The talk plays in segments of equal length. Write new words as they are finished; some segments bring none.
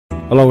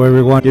Hello,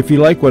 everyone. If you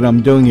like what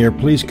I'm doing here,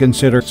 please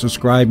consider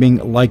subscribing,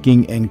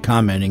 liking, and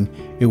commenting.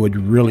 It would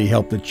really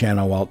help the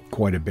channel out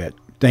quite a bit.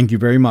 Thank you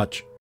very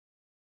much.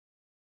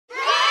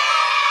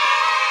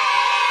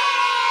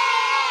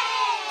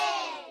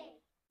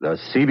 The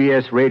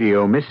CBS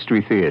Radio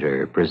Mystery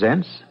Theater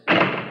presents...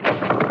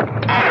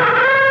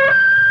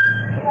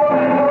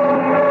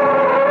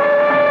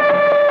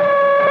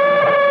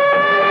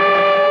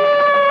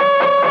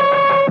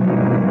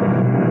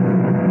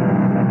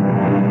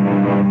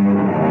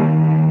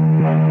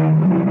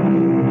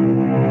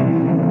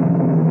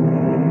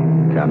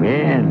 Come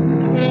in.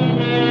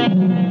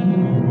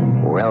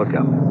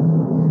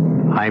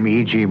 Welcome. I'm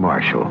E.G.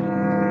 Marshall.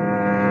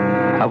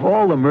 Of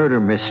all the murder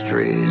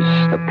mysteries,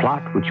 the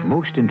plot which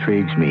most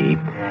intrigues me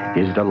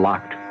is the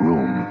locked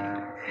room.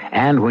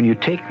 And when you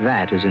take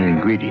that as an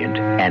ingredient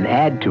and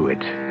add to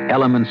it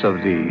elements of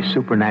the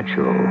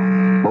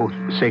supernatural, both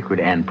sacred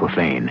and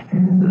profane,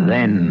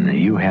 then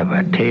you have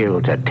a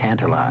tale to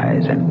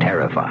tantalize and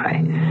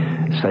terrify,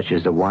 such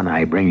as the one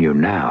I bring you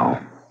now.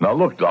 Now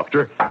look,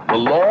 Doctor, the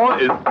law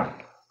is...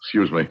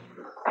 Excuse me.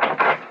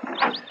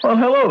 Well,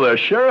 hello there,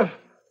 Sheriff.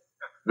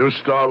 New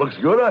star looks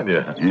good on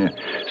you. Yeah.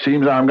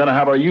 Seems I'm going to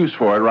have a use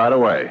for it right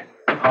away.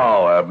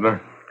 How,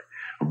 Abner?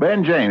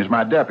 Ben James,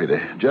 my deputy,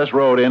 just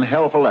rode in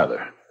hell for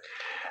leather.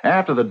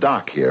 After the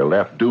doc here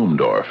left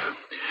Doomdorf,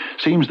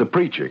 seems the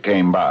preacher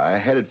came by,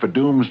 headed for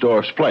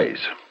Doomsdorf's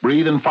place,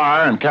 breathing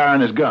fire and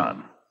carrying his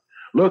gun.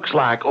 Looks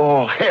like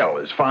all hell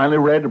is finally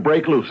ready to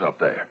break loose up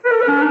there.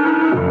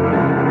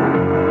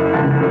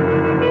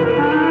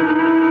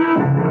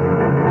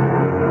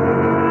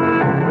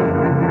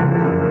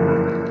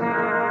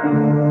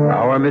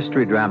 Our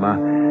mystery drama,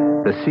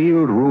 The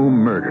Sealed Room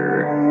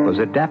Murder, was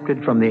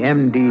adapted from the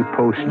M.D.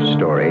 Post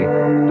story,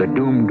 The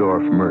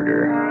Doomdorf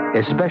Murder,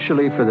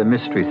 especially for the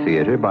Mystery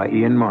Theater by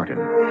Ian Martin,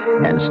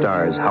 and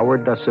stars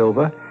Howard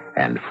DaSilva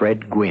and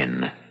Fred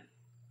Gwynne.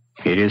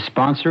 It is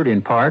sponsored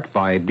in part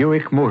by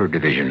Buick Motor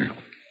Division.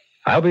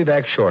 I'll be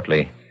back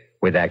shortly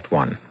with Act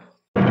One.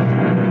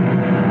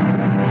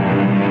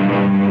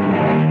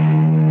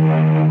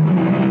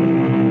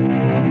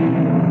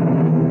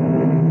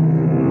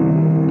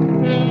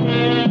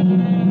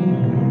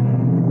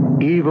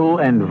 Evil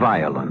and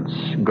violence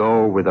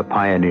go with a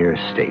pioneer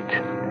state.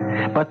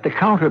 But the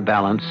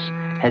counterbalance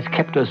has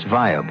kept us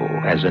viable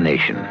as a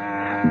nation,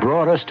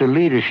 brought us to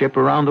leadership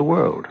around the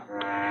world.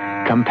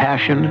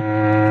 Compassion,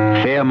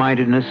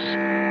 fair-mindedness,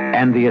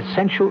 and the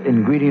essential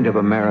ingredient of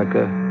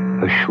America,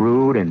 a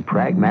shrewd and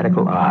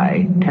pragmatical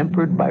eye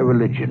tempered by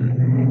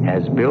religion,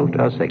 has built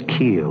us a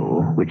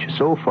keel which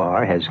so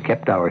far has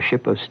kept our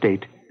ship of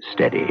state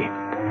steady.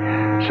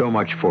 So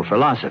much for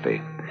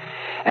philosophy.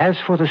 As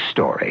for the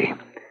story...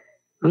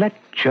 let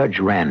Judge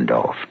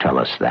Randolph tell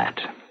us that.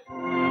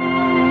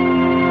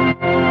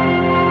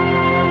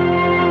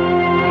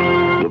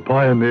 The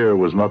pioneer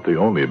was not the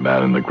only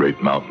man in the great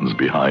mountains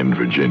behind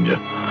Virginia.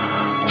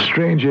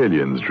 Strange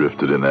aliens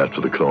drifted in after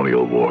the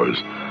colonial wars.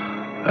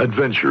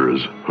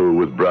 Adventurers who were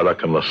with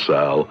Braddock and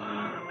LaSalle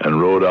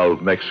and rode out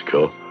of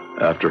Mexico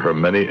after her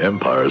many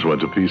empires went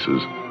to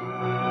pieces.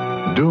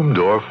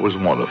 Doomdorf was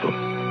one of them.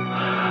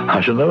 I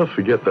shall never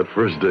forget that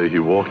first day he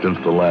walked into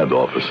the land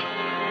office.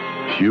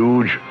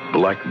 Huge,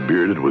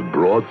 black-bearded, with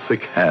broad,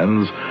 thick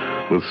hands,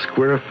 with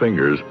square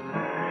fingers.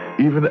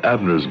 Even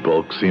Abner's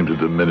bulk seemed to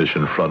diminish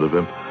in front of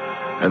him,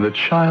 and the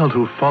child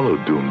who followed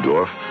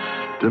Doomdorf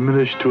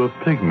diminished to a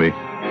pygmy.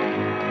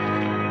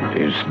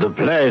 It's the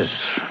place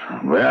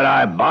where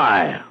I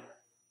buy.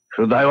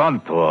 Should I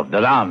want to of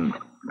the land?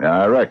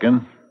 Yeah, I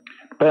reckon.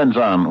 Depends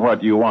on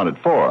what you want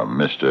it for,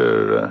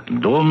 Mr.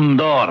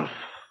 Doomdorf.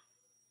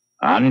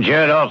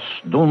 Angelos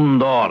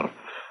Doomdorf.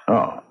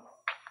 Oh,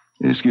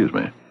 excuse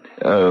me.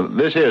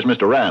 This here's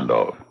Mr.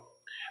 Randolph.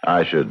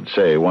 I should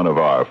say one of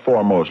our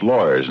foremost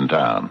lawyers in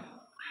town.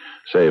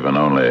 Saving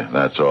only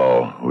that's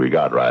all we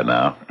got right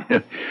now.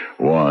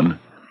 One.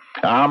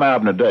 I'm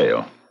Abner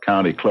Dale,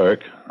 county clerk.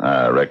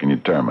 I reckon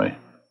you'd term me.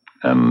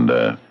 And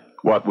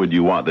what would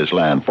you want this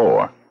land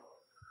for?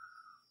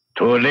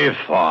 To live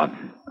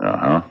on.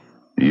 Uh-huh.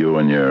 You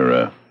and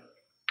your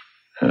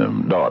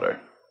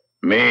daughter.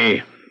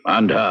 Me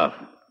and her,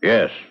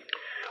 yes.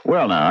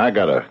 Well, now, I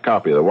got a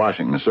copy of the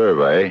Washington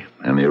Survey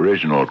and the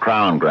original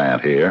Crown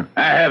Grant here.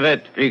 I have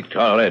it picked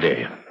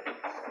already.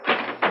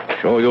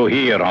 Show you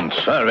here on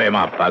survey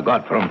map I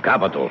got from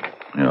Capitol.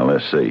 Now,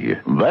 let's see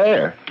here.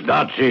 There?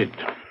 That's it.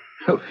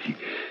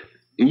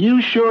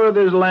 You sure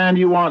there's land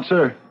you want,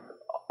 sir?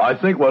 I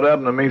think what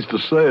Abner means to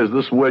say is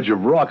this wedge of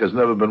rock has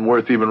never been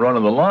worth even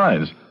running the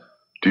lines.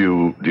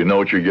 Do you know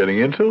what you're getting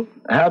into?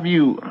 Have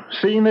you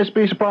seen this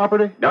piece of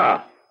property?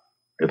 Yeah.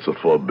 It's a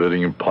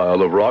forbidding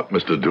pile of rock,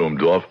 Mr.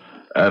 Doomdorf,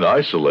 and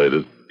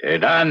isolated. The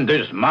land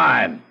is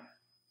mine.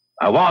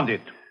 I want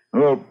it.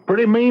 Well,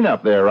 pretty mean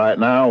up there right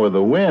now with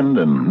the wind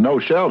and no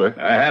shelter.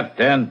 I have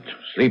tent,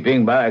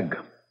 sleeping bag.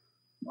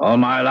 All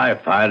my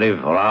life I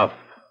live rough.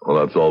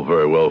 Well, that's all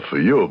very well for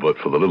you, but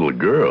for the little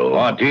girl...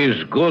 What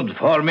is good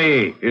for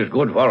me is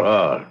good for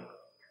her.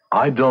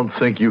 I don't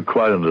think you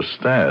quite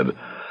understand.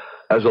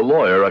 As a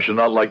lawyer, I should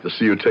not like to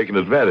see you taken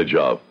advantage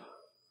of.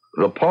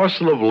 The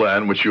parcel of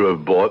land which you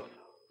have bought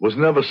was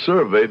never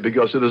surveyed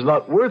because it is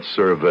not worth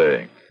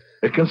surveying.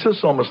 It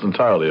consists almost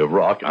entirely of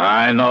rock.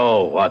 I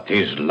know what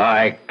he's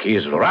like.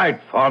 He's right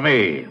for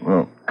me.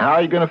 Well, how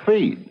are you going to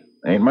feed?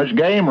 Ain't much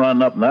game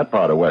running up in that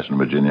part of Western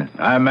Virginia.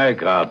 I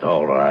make out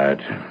all right.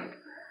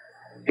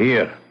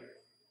 Here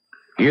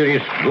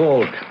is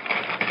gold.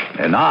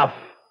 Enough.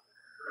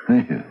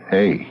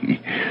 Hey,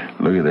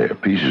 look at there.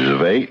 Pieces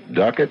of 8,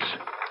 ducats,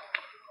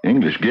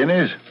 English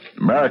guineas,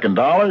 American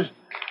dollars.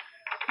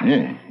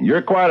 Yeah,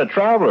 you're quite a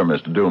traveler,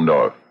 Mr.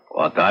 Doomdorf.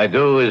 What I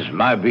do is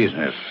my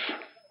business.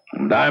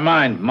 And I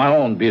mind my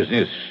own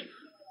business.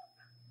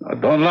 I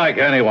don't like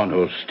anyone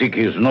who stick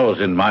his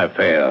nose in my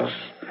affairs.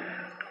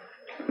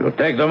 You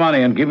take the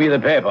money and give me the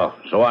paper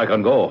so I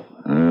can go.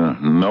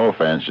 No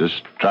offense,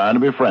 just trying to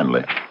be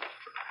friendly.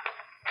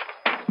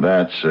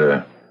 That's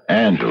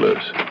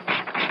Angelus.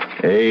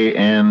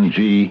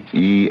 Angelus.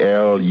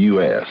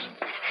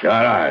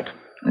 All right.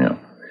 Yeah.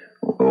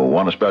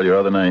 Want to spell your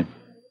other name?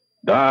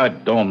 I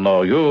don't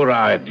know. You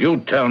right. You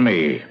tell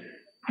me.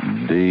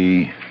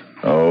 Doomdorf.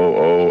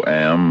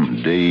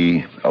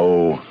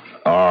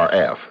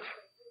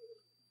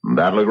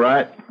 That look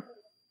right?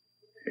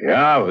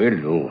 Yeah, will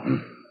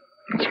do.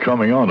 It's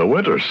coming on to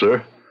winter,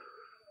 sir.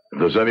 If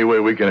there's any way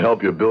we can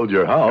help you build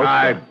your house...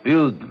 I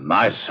build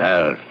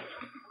myself.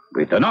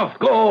 With enough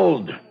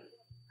gold,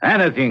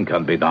 anything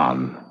can be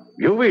done.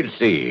 You will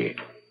see.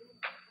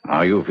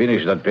 Now, you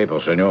finish that paper,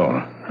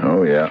 senor.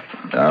 Oh, yeah,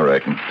 I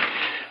reckon.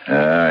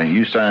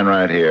 You sign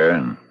right here,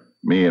 and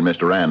me and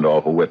Mr.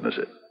 Randolph will witness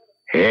it.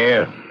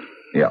 Here?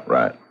 Yeah,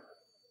 right.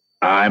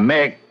 I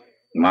make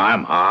my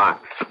mark.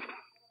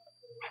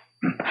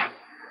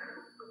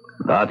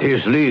 That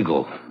is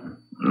legal.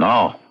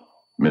 No.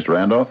 Mr.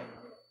 Randolph?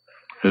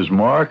 His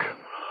mark?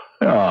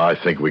 Yeah, I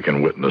think we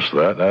can witness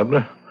that,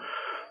 Abner.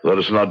 Let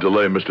us not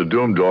delay Mr.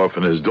 Doomdorf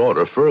and his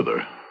daughter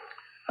further.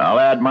 I'll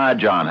add my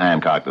John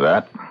Hancock to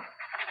that.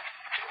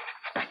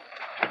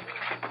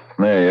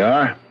 There you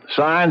are.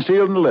 Signed,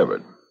 sealed, and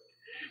delivered.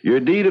 Your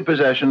deed of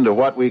possession to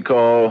what we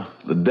call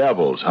the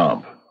Devil's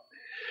Hump.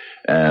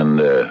 And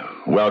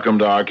welcome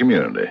to our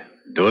community.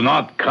 Do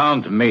not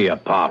count me a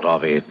part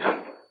of it.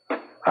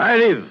 I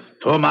live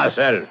to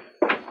myself.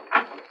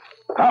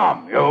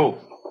 Come, you.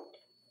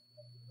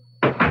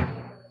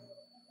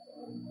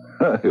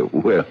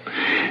 Well,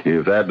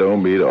 if that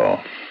don't beat all.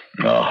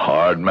 A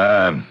hard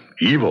man.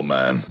 Evil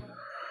man.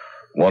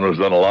 One who's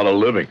done a lot of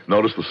living.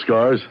 Notice the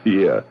scars?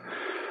 Yeah.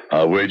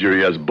 I'll wager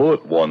he has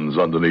bullet wounds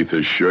underneath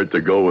his shirt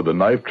to go with the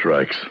knife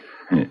tracks.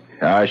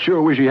 I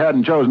sure wish he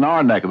hadn't chosen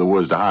our neck of the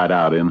woods to hide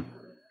out in.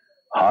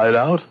 Hide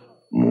out?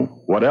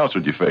 What else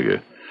would you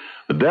figure?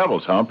 The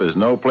Devil's Hump is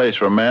no place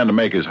for a man to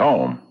make his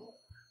home.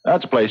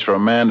 That's a place for a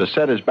man to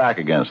set his back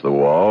against the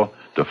wall,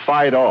 to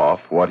fight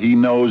off what he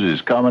knows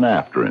is coming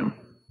after him.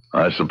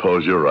 I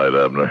suppose you're right,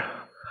 Abner.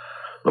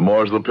 The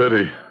more's the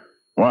pity.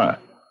 Why?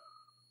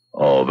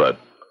 Oh, that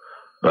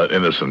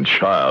innocent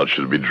child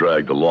should be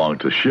dragged along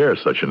to share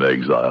such an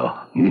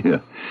exile.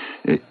 Yeah.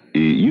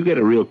 You get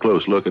a real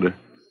close look at her.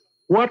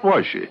 What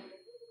was she?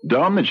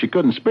 Dumb that she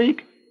couldn't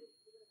speak?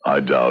 I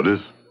doubt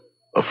it.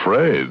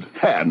 Afraid.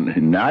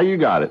 And now you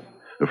got it.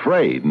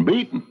 Afraid and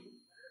beaten.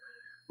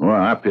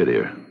 Well, I pity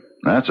her.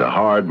 That's a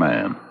hard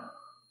man.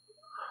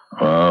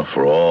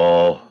 For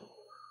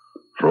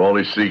all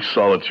he seeks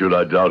solitude,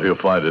 I doubt he'll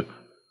find it.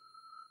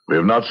 We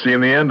have not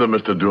seen the end of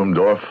Mr.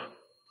 Doomdorf.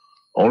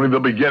 Only the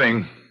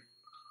beginning.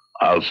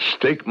 I'll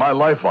stake my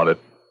life on it.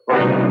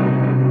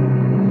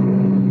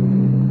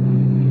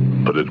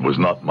 But it was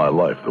not my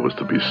life that was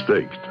to be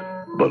staked,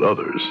 but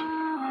others.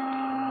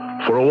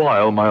 For a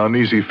while, my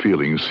uneasy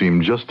feelings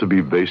seemed just to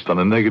be based on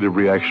a negative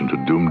reaction to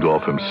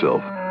Doomdorf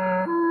himself.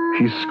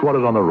 He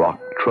squatted on a rock,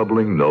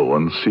 troubling no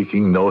one,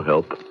 seeking no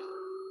help,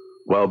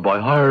 while by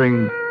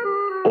hiring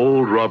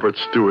old Robert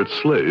Stewart's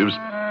slaves,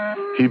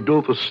 he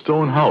built a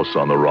stone house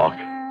on the rock.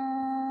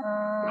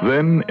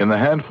 Then, in the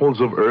handfuls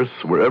of earth,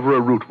 wherever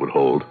a root would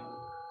hold,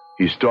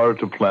 he started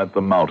to plant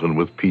the mountain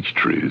with peach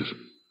trees.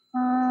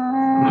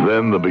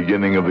 Then the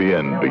beginning of the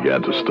end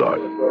began to start.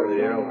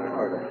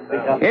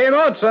 Hey,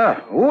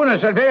 Mozza, una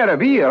cervera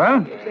beer,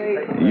 huh?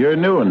 You're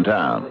new in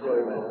town.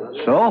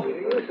 So?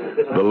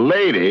 The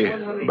lady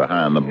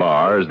behind the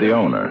bar is the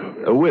owner,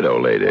 a widow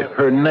lady.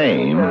 Her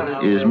name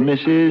is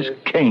Mrs.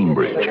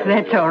 Cambridge.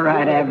 That's all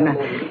right, Abner.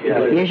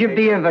 Here's your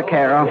beer,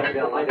 Vaquero.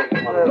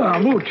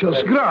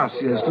 Muchas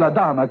gracias, la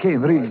dama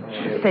Cambridge.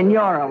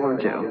 Senora will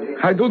do.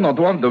 I do not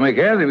want to make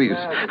enemies.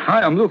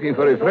 I am looking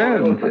for a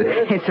friend.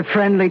 It's a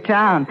friendly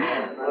town.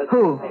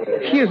 Who?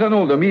 He is an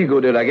old amigo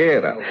de la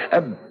guerra,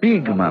 a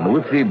big man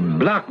with the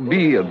black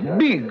beard,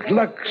 big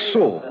like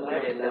so.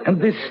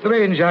 And this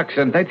strange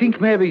accent, I think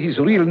maybe his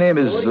real name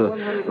is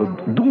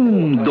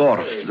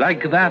Doomdorf,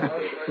 like that.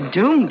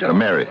 Doomdorf?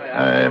 Mary,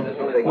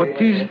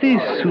 What is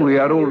this? We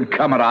are old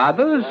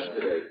camaradas?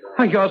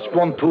 I just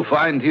want to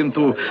find him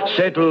to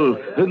settle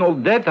an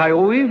old debt I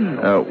owe him.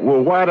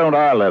 well, why don't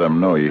I let him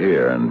know you're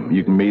here, and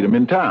you can meet him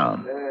in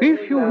town?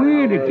 If you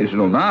will, it is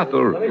no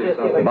matter.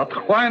 But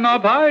why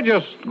not I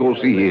just go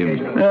see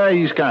him?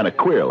 He's kind of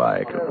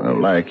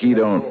queer-like he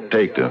don't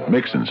take to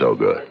mixing so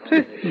good.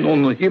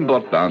 Non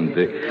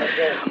importante.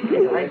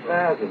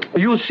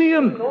 You see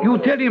him, you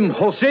tell him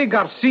Jose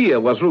Garcia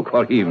was look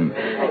for him.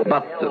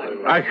 But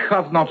I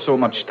have not so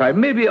much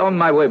time. Maybe on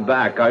my way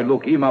back I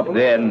look him up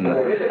then.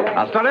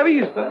 Hasta la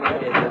vista.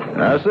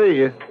 I see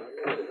you.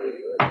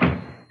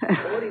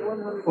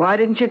 Why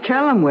didn't you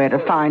tell him where to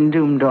find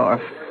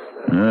Doomdorf?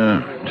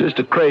 Just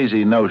a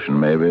crazy notion,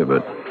 maybe,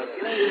 but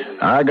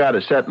I got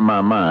it set in my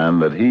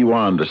mind that he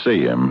wanted to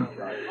see him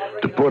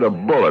to put a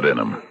bullet in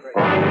him.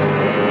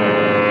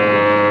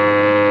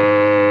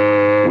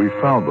 We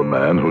found the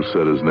man who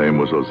said his name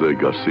was Jose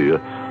Garcia,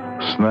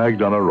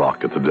 snagged on a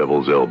rock at the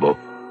Devil's Elbow,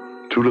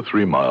 2 to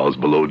 3 miles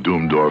below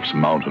Doomdorf's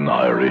mountain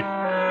eyrie.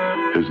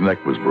 His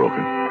neck was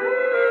broken.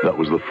 That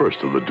was the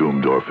first of the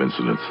Doomdorf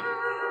incidents.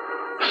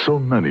 So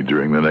many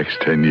during the next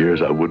 10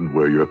 years, I wouldn't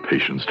wear your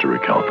patience to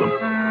recount them.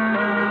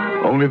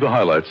 Only the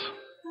highlights.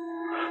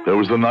 There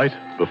was the night,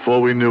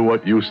 before we knew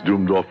what use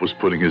Doomdorf was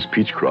putting his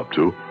peach crop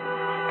to,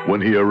 when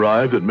he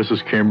arrived at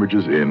Mrs.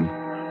 Cambridge's inn,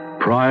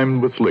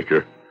 primed with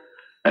liquor,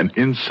 an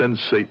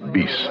insensate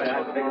beast.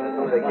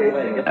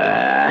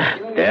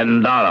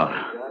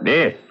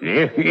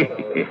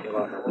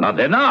 $10. Not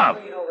enough.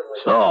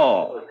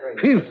 So,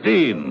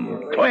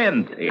 15,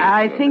 20.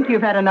 I think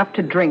you've had enough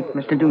to drink,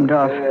 Mr.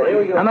 Doomdorf.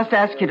 I must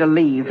ask you to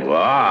leave.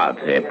 What?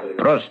 A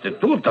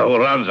prostituta who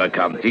runs a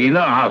cantina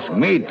asked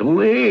me to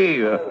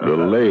leave. The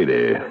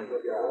lady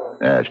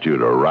asked you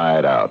to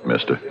ride out,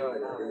 mister.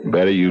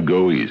 Better you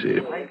go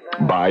easy.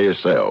 By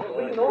yourself.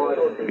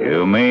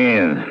 You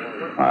mean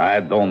I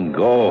don't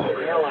go?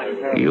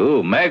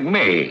 You make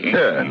me.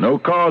 Yeah, no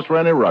cause for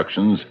any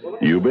ructions.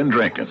 You've been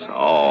drinking.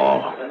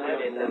 Oh,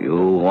 you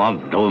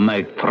want to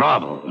make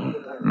trouble?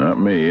 Not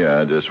me.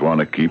 I just want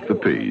to keep the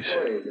peace.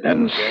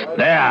 Then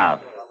stay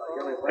out.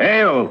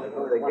 Hey,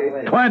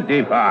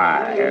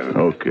 25.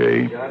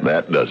 Okay,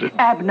 that does it.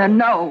 Abner,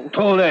 no.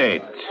 Too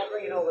late.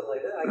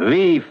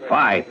 We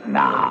fight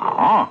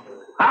now.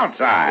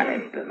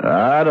 Outside.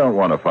 I don't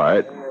want to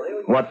fight.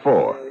 What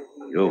for?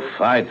 You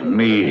fight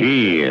me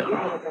here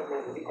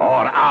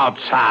or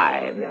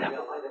outside.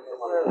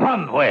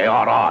 One way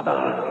or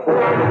other.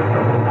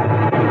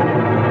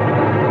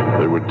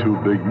 They were 2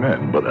 big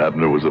men, but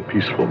Abner was a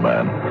peaceful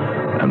man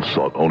and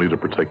sought only to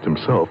protect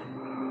himself,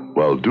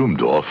 while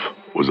Doomdorf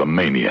was a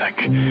maniac.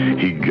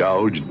 He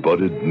gouged,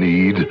 butted,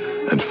 kneed,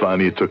 and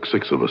finally it took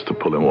 6 of us to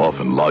pull him off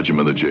and lodge him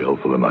in the jail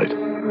for the night.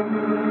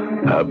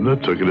 Abner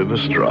took it in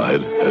his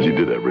stride, as he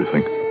did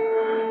everything.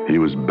 He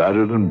was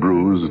battered and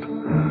bruised,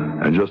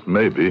 and just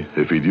maybe,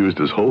 if he'd used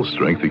his whole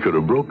strength, he could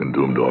have broken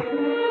Doomdorf.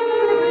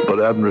 But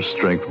Abner's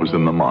strength was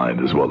in the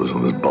mind as well as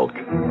in his bulk.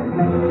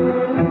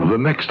 The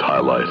next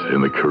highlight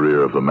in the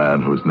career of the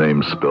man whose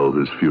name spelled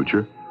his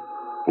future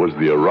was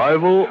the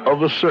arrival of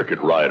the circuit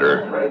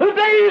rider. The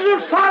days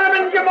of Sodom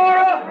and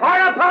Gomorrah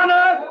are upon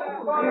us.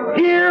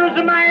 Here's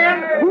a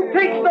man who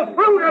takes the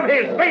fruit of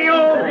his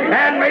field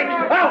and makes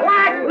a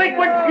white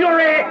liquid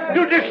fury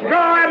to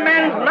destroy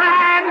men's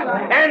minds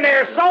and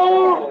their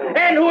souls,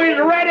 and who is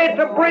ready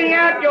to bring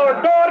out your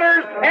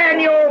daughters and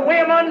your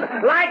women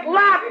like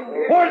Lot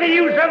for the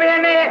use of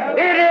any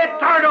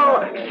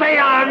eternal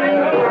seance.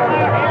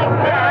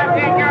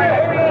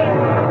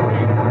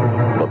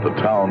 But the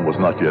town was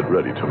not yet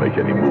ready to make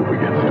any move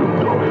against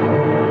Doomdorf.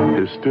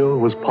 His still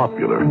was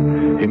popular.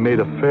 He made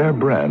a fair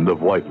brand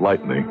of white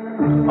lightning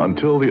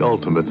until the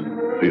ultimate,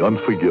 the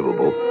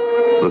unforgivable,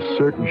 the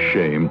certain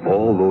shame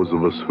all those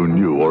of us who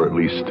knew, or at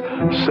least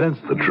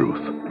sensed the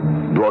truth,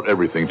 brought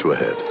everything to a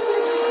head.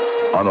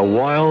 On a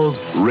wild,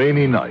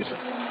 rainy night,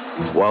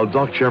 while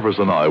Doc Jeffers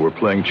and I were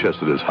playing chess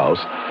at his house,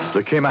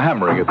 there came a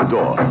hammering at the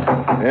door.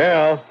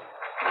 Yeah?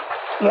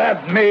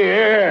 Let me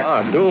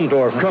in.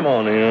 Doomdorf, come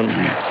on in.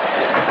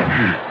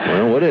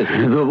 Well, what is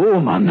it? The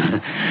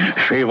woman.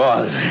 She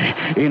was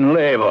in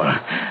labor.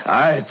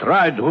 I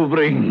tried to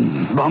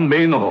bring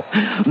Bambino.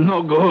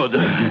 No good.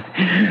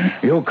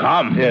 You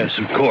come. Yes,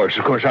 of course.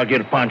 Of course, I'll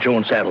get a poncho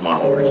and saddle my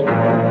horse.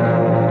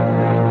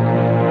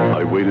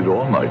 I waited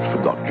all night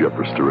for Doc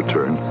Jeffers to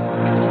return.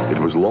 It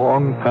was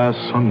long past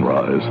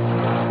sunrise,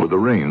 with the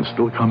rain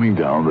still coming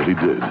down, that he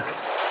did.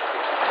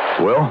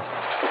 Well?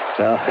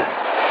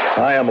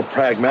 I am a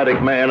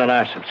pragmatic man, and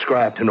I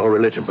subscribe to no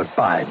religion, but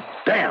by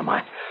damn,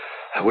 I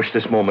wish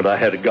this moment I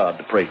had a God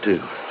to pray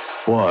to.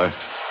 Why?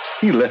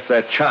 He left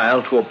that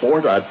child to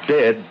abort a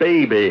dead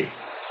baby.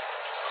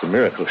 It's a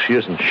miracle she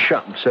isn't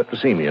shot in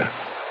septicemia.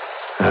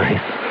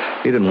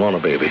 He didn't want a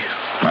baby.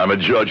 I'm a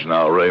judge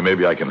now, Ray.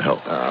 Maybe I can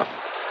help.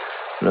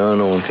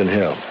 No one can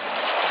help.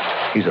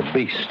 He's a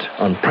beast,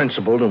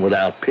 unprincipled and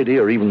without pity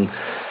or even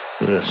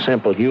a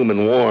simple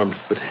human warmth,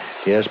 but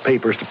he has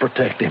papers to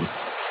protect him.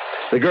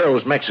 The girl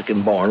was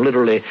Mexican-born,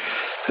 literally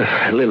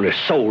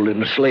sold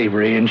into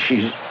slavery, and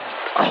she's...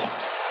 Oh,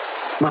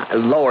 my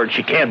Lord,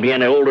 she can't be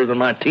any older than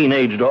my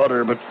teenage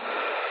daughter, but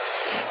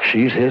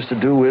she's his to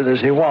do with as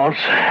he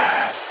wants.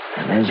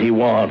 And as he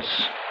wants,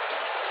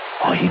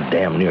 Oh, he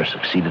damn near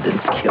succeeded in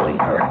killing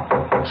her.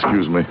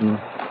 Excuse me.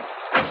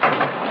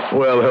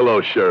 Well,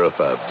 hello, Sheriff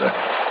Abner.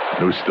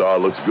 New star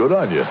looks good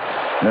on you.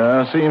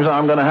 Seems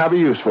I'm going to have a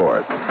use for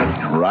it.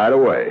 Right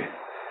away.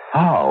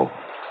 How?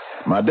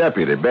 My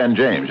deputy, Ben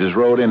James, just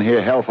rode in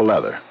here hell for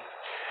leather.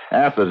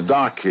 After the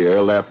doc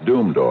here left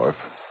Doomdorf,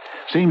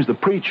 seems the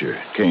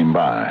preacher came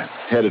by,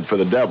 headed for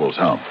the Devil's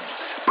Hump,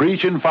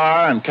 preaching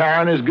fire and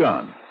carrying his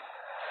gun.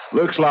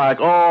 Looks like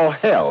all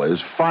hell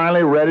is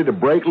finally ready to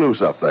break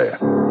loose up there.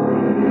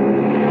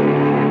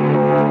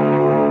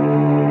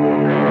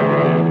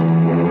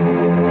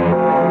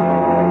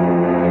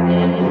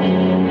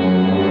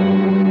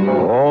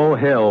 All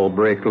hell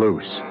break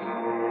loose.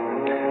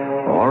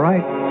 All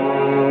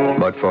right.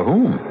 But for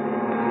whom?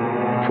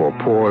 For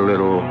poor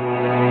little...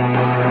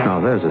 Now,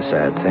 there's a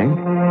sad thing.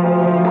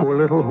 Poor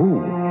little who?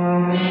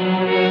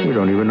 We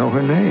don't even know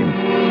her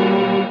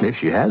name, if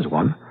she has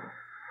one.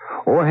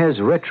 Or has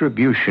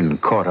retribution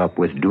caught up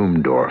with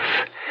Doomdorf?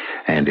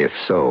 And if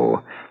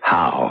so,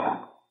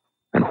 how?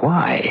 And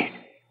why?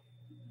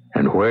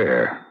 And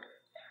where?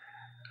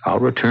 I'll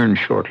return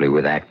shortly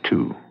with Act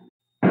 2.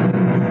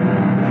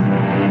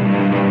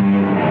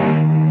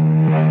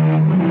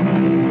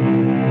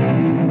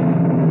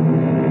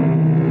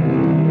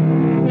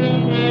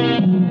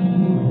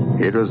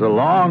 It was a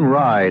long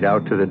ride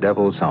out to the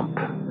Devil's Hump,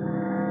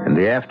 and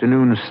the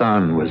afternoon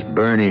sun was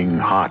burning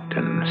hot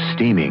and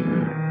steaming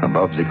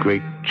above the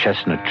great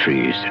chestnut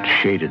trees that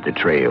shaded the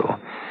trail.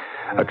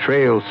 A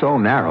trail so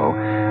narrow,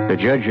 the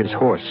judge's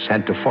horse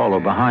had to follow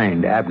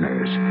behind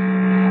Abner's.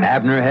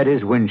 Abner had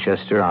his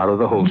Winchester out of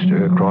the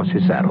holster across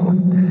his saddle.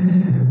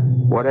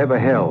 Whatever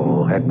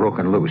hell had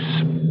broken loose,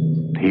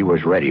 he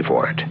was ready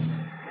for it.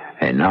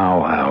 And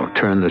now I'll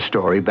turn the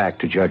story back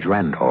to Judge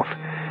Randolph.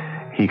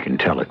 He can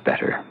tell it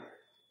better.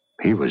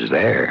 He was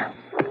there.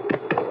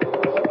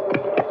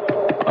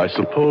 I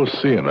suppose,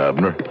 seeing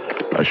Abner,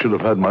 I should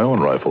have had my own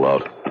rifle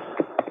out.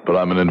 But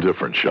I'm an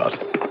indifferent shot.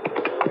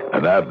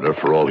 And Abner,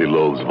 for all he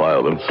loathes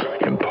violence,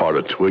 can part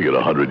a twig at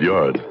 100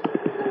 yards.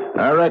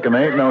 I reckon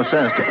there ain't no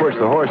sense to push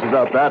the horses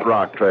up that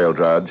rock trail,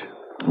 Judge.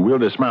 We'll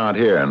dismount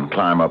here and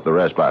climb up the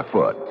rest by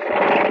foot.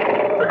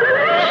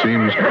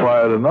 Seems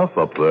quiet enough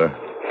up there.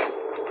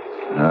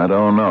 I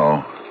don't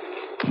know.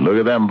 Look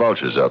at them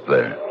vultures up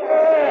there.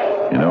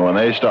 You know, when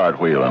they start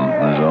wheeling,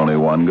 there's only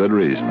one good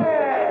reason.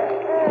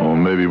 Well,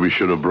 maybe we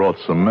should have brought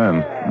some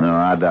men. No,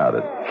 I doubt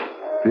it.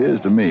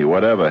 Appears to me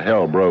whatever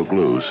hell broke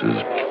loose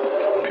is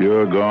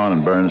pure gone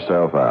and burned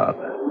itself out.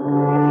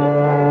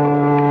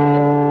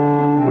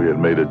 We had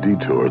made a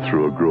detour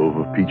through a grove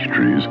of peach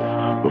trees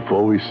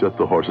before we set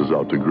the horses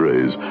out to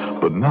graze,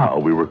 but now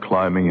we were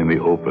climbing in the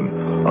open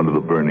under the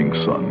burning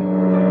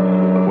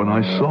sun. When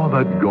I saw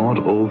that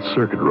gaunt old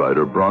circuit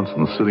rider,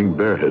 Bronson, sitting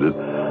bareheaded,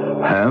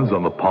 hands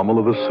on the pommel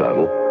of his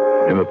saddle,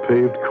 in a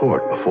paved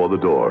court before the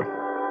door,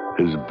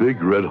 his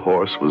big red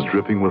horse was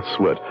dripping with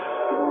sweat,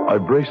 I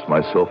braced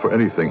myself for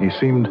anything. He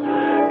seemed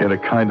in a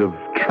kind of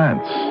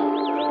trance.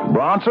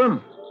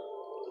 Bronson?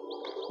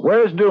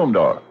 Where's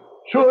Doomdorf?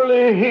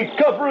 Surely he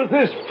covereth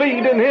his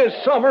feet in his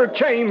summer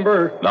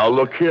chamber. Now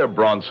look here,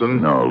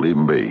 Bronson. No, leave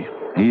him be.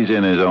 He's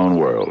in his own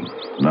world,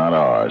 not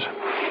ours.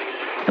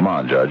 Come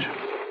on, Judge.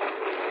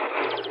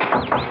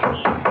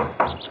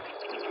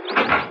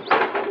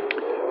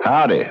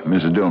 Howdy,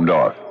 Mrs.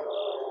 Doomdorf.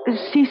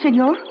 Si,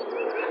 senor?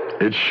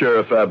 It's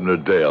Sheriff Abner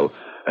Dale,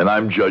 and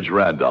I'm Judge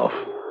Randolph.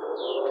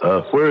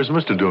 Where is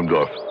Mr.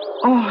 Doomdorf?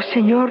 Oh,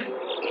 senor,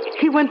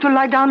 he went to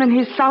lie down in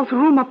his south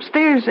room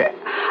upstairs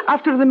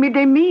after the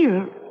midday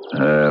meal.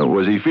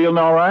 Was he feeling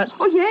all right?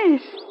 Oh,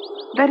 yes.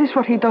 That is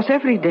what he does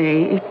every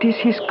day. It is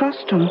his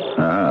custom.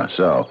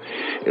 So.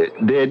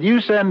 Did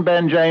you send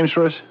Ben James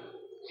for us?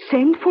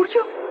 Send for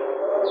you?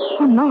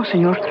 Oh, no,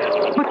 senor.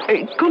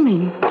 But come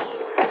in.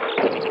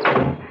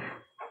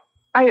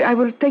 I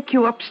will take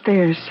you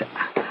upstairs.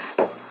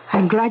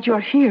 I'm glad you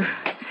are here.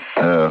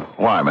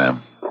 Why,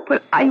 ma'am? Well,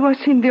 I was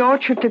in the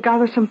orchard to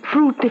gather some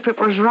fruit if it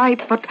was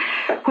ripe, but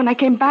when I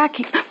came back...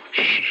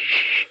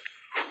 Shh.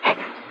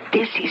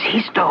 This is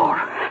his door.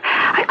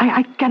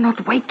 I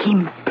cannot wake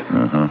him.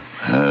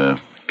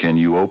 Can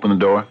you open the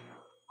door?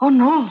 Oh,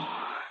 no.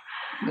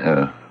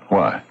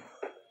 Why?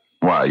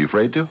 Why, are you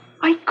afraid to?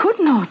 I could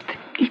not.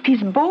 It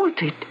is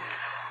bolted.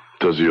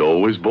 Does he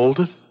always bolt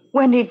it?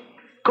 When he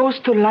goes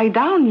to lie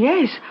down,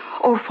 yes.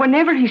 Or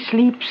whenever he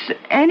sleeps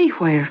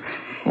anywhere.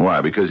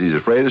 Why, because he's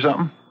afraid of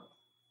something?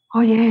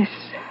 Oh, yes.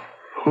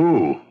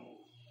 Who?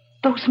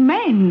 Those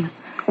men.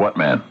 What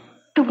men?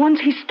 The ones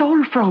he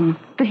stole from,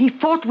 that he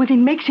fought with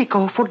in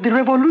Mexico for the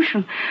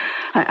revolution.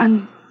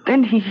 And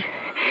then he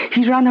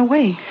ran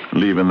away.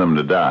 Leaving them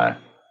to die?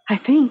 I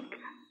think.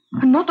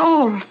 Not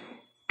all.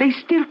 They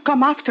still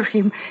come after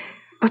him,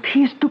 but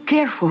he is too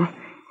careful.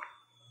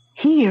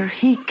 Here,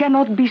 he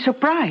cannot be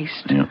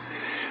surprised. Yeah.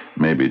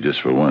 Maybe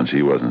just for once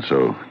he wasn't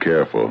so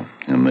careful,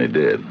 and they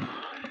did.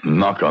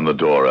 Knock on the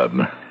door,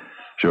 Abner.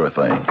 Sure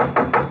thing.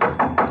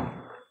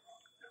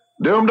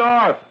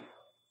 Doomdorf!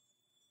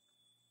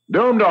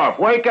 Doomdorf,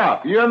 wake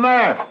up. You in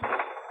there?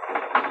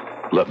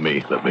 Let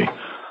me.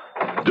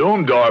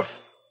 Doomdorf.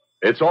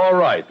 It's all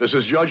right. This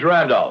is Judge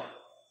Randolph.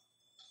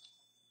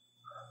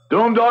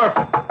 Doomdorf,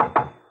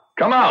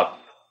 come out.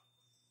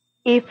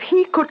 If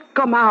he could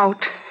come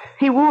out,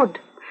 he would.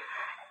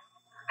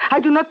 I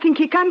do not think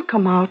he can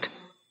come out.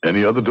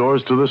 Any other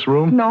doors to this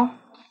room? No.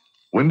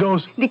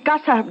 Windows? The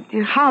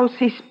house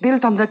is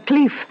built on the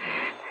cliff.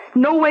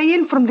 No way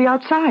in from the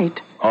outside.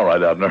 All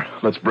right, Abner.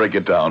 Let's break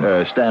it down.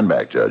 Stand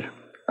back, Judge.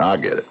 I'll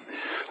get it.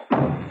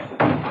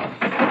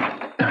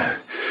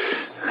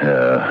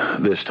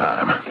 This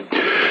time.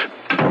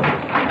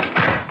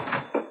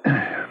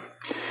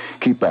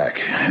 Keep back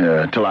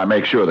till I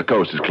make sure the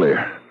coast is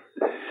clear.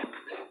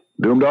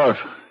 Doomdorf?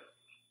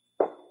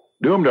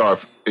 Doomdorf,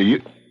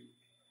 you...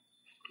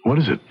 What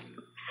is it?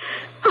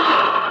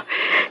 Oh,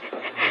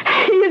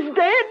 he is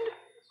dead.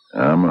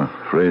 I'm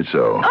afraid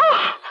so.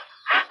 Oh,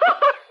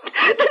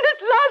 then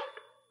at last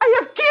I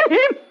have killed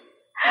him.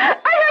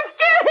 I have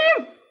killed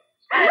him.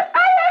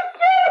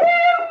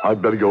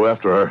 I'd better go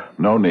after her.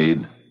 No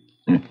need.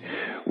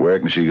 Where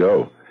can she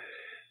go?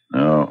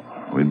 No,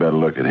 we'd better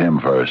look at him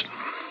first.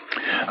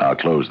 I'll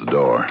close the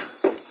door.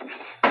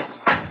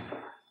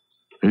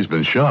 He's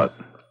been shot.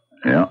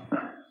 Yeah.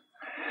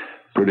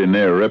 Pretty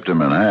near ripped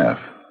him in half.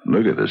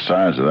 Look at the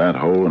size of that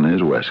hole in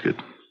his waistcoat.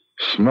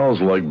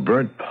 Smells like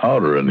burnt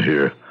powder in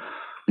here.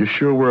 You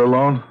sure we're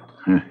alone?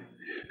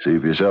 See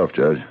for yourself,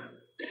 Judge.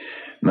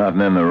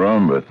 Nothing in the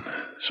room but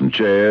some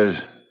chairs,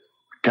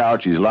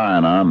 couch he's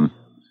lying on,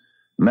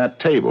 and that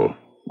table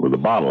with a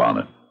bottle on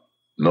it.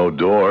 No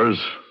doors.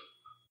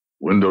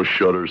 Window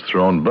shutters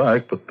thrown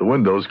back, but the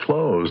window's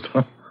closed.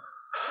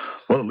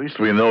 Well, at least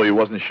we know he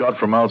wasn't shot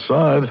from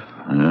outside.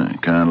 Yeah,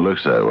 it kind of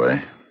looks that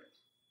way.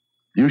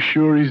 You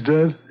sure he's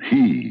dead?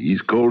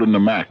 He's colder than the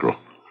mackerel.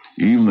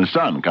 Even the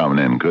sun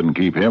coming in couldn't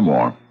keep him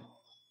warm.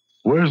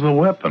 Where's the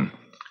weapon?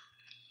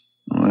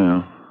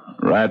 Well,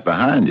 right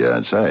behind you,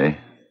 I'd say.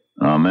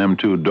 On them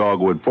 2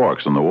 dogwood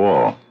forks on the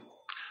wall.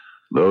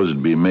 Those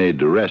would be made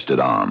to rest it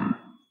on.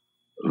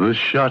 The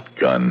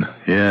shotgun,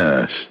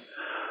 yes.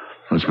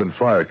 It's been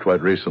fired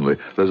quite recently.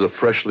 There's a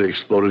freshly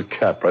exploded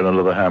cap right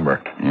under the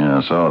hammer. Yeah,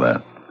 I saw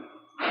that.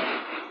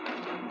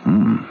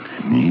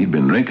 He'd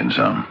been drinking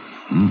some.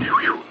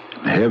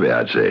 Heavy,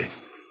 I'd say.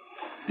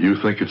 You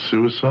think it's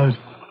suicide?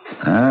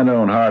 I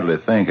don't hardly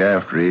think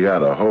after he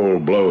got a whole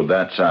blow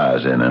that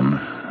size in him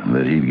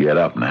that he'd get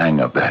up and hang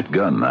up that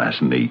gun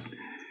nice and neat.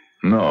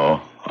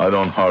 No, I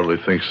don't hardly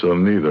think so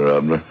neither,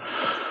 Abner.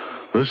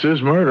 This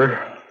is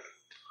murder.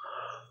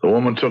 The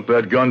woman took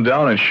that gun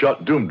down and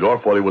shot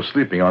Doomdorf while he was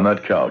sleeping on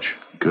that couch.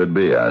 Could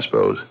be, I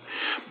suppose.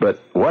 But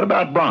what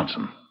about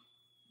Bronson?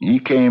 He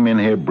came in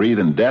here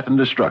breathing death and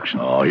destruction.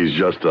 Oh, he's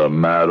just a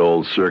mad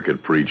old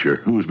circuit preacher.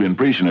 Who's been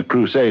preaching a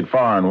crusade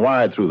far and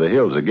wide through the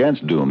hills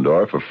against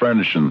Doomdorf for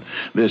furnishing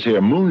this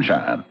here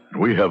moonshine.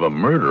 We have a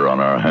murder on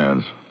our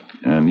hands.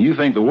 And you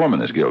think the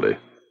woman is guilty?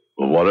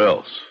 Well, what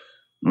else?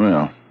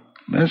 Well,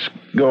 let's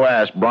go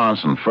ask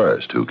Bronson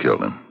first who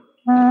killed him.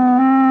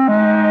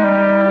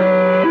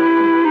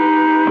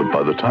 But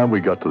by the time we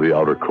got to the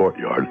outer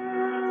courtyard,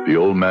 the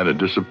old man had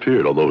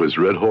disappeared, although his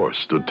red horse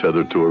stood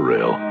tethered to a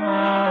rail.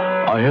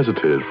 I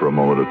hesitated for a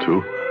moment or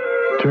two,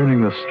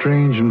 turning the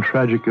strange and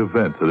tragic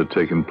event that had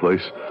taken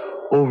place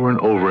over and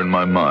over in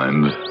my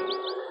mind.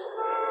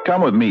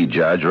 Come with me,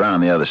 Judge,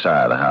 around the other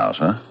side of the house,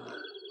 huh?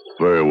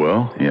 Very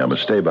well. Yeah, but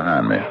stay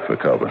behind me for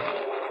cover.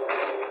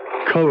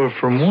 Cover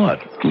from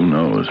what? Who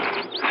knows?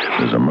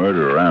 There's a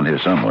murder around here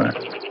somewhere.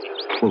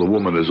 Well, the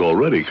woman has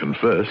already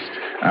confessed.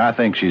 I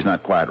think she's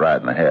not quite right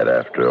in the head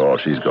after all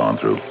she's gone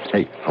through.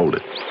 Hey, hold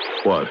it.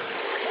 What?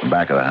 The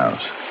back of the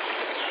house.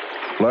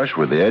 Flush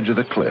with the edge of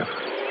the cliff.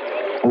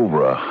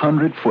 Over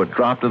 100-foot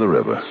drop to the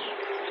river.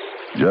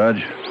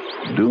 Judge,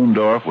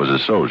 Doomdorf was a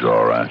soldier,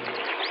 all right.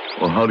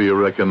 Well, how do you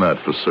reckon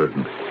that for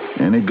certain?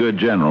 Any good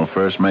general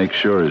first makes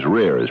sure his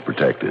rear is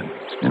protected,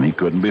 and he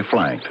couldn't be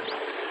flanked.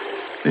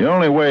 The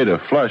only way to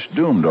flush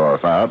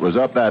Doomdorf out was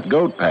up that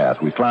goat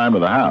path we climbed to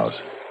the house.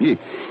 He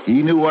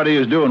knew what he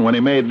was doing when he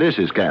made this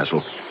his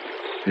castle.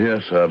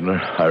 Yes, Abner.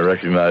 I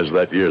recognized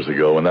that years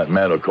ago when that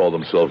man who called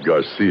himself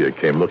Garcia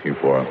came looking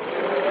for him.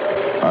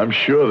 I'm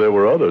sure there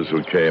were others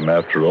who came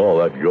after all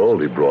that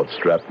gold he brought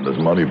strapped in his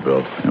money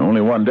belt.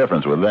 Only one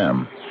difference with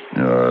them.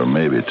 Or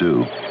maybe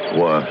 2.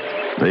 What?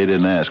 They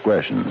didn't ask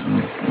questions,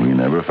 and we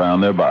never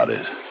found their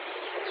bodies.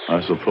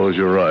 I suppose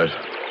you're right.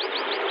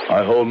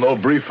 I hold no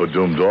brief for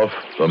Doomdorf.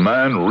 The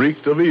man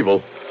reeked of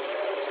evil.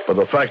 But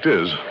the fact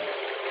is,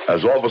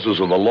 as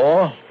officers of the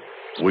law,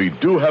 we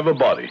do have a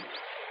body,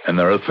 and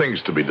there are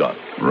things to be done.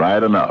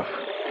 Right enough.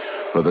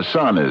 For the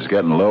sun is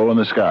getting low in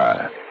the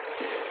sky.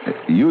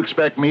 You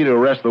expect me to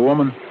arrest the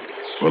woman?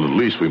 Well, at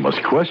least we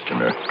must question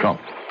her. Come.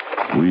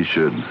 We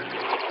should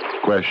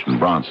question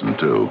Bronson,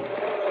 too.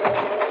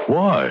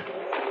 Why?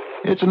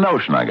 It's a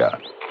notion I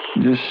got.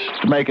 Just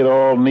to make it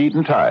all neat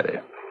and tidy.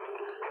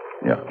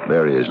 Yeah,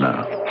 there he is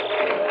now.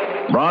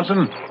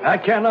 Bronson? I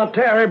cannot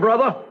tarry,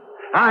 brother.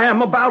 I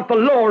am about the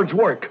Lord's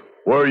work.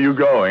 Where are you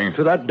going?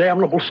 To that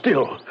damnable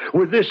still.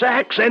 With this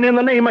axe and in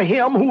the name of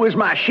him who is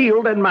my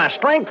shield and my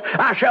strength,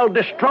 I shall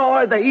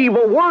destroy the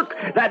evil work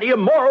that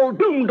immoral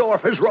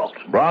Doomdorf has wrought.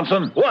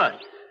 Bronson? What?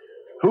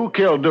 Who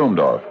killed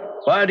Doomdorf?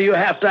 Why do you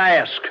have to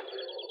ask?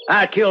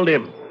 I killed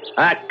him.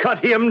 I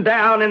cut him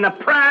down in the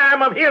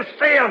prime of his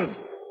sin.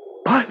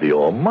 By the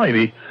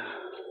Almighty,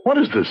 what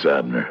is this,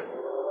 Abner?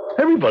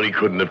 Everybody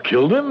couldn't have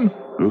killed him.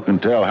 Who can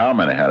tell how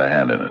many had a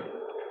hand in it?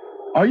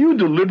 Are you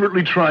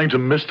deliberately trying to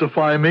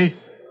mystify me?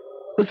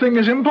 The thing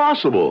is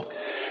impossible.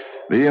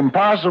 The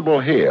impossible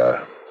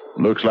here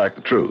looks like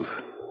the truth.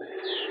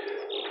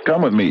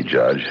 Come with me,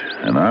 Judge,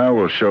 and I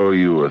will show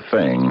you a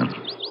thing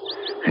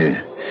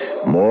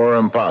more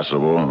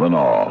impossible than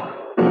all.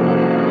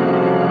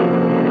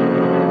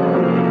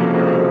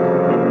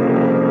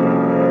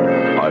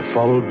 I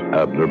followed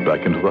Abner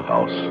back into the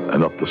house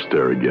and up the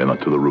stair again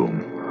to the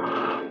room.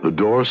 The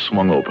door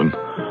swung open,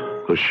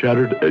 the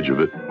shattered edge of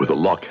it with the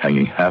lock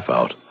hanging half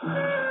out,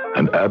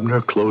 and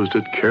Abner closed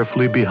it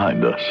carefully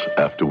behind us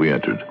after we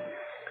entered.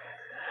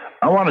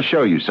 I want to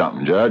show you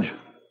something, Judge.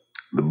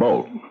 The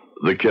bolt.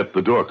 They kept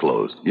the door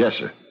closed. Yes,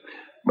 sir.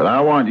 But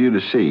I want you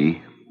to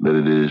see that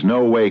it is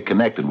no way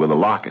connected with the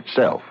lock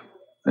itself.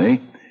 See?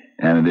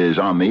 And it is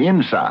on the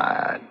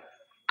inside.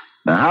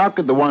 Now, how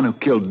could the one who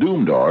killed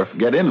Doomdorf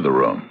get into the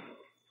room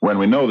when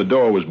we know the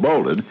door was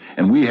bolted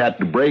and we had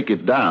to break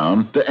it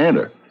down to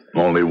enter?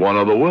 Only one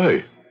other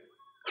way.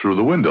 Through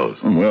the windows.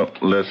 Well,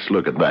 let's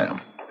look at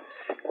them.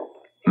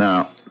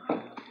 Now,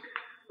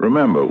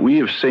 remember, we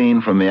have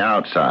seen from the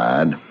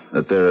outside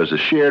that there is a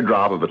sheer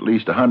drop of at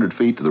least 100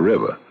 feet to the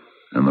river,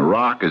 and the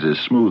rock is as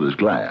smooth as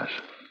glass.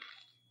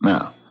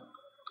 Now,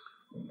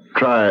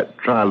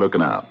 try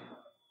looking out.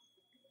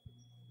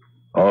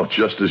 Oh,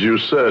 just as you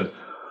said,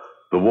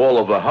 the wall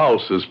of the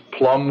house is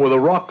plumb with a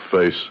rock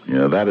face.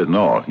 Yeah, that isn't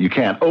all. You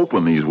can't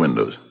open these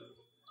windows.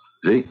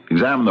 See?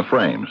 Examine the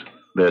frames.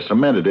 They're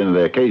cemented into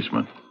their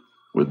casement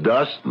with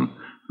dust,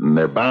 and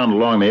they're bound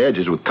along the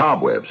edges with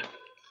cobwebs.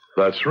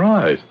 That's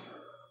right.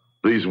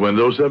 These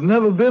windows have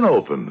never been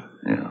opened.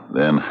 Yeah.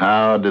 Then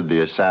how did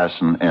the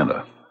assassin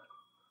enter?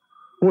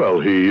 Well,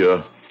 he,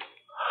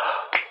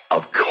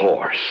 Of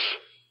course.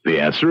 The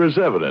answer is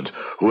evident.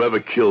 Whoever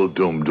killed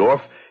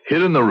Doomdorf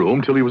hid in the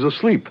room till he was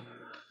asleep.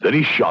 Then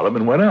he shot him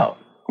and went out.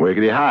 Where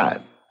could he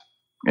hide?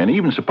 And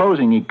even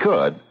supposing he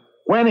could,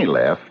 when he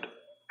left,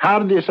 how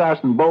did the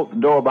assassin bolt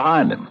the door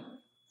behind him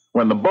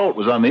when the bolt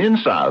was on the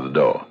inside of the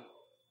door?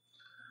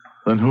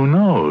 Then who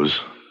knows?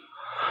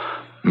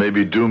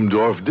 Maybe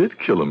Doomdorf did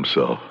kill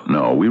himself.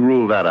 No, we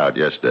ruled that out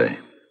yesterday.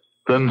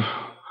 Then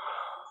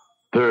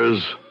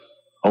there's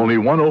only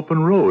one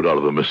open road out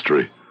of the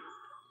mystery.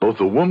 Both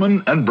the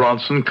woman and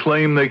Bronson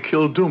claim they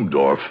killed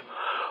Doomdorf.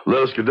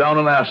 Let us get down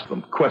and ask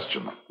them,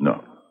 question them.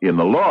 No. In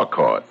the law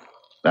court,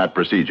 that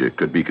procedure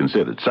could be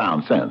considered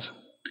sound sense.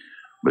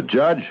 But,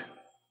 Judge,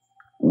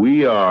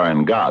 we are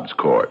in God's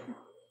court,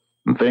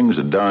 and things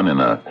are done in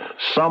a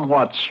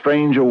somewhat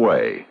stranger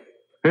way.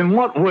 In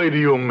what way do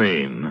you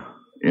mean?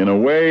 In a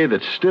way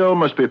that still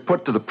must be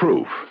put to the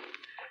proof.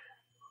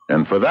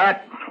 And for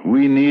that,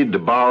 we need to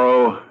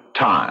borrow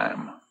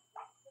time.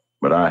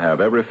 But I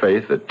have every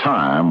faith that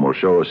time will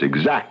show us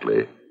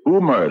exactly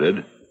who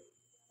murdered,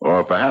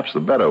 or perhaps the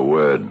better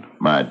word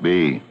might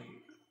be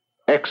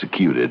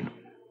executed,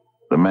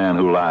 the man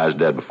who lies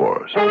dead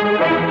before us.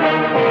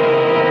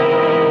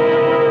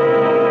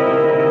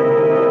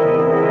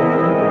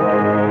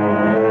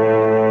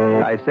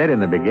 I said in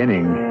the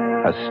beginning,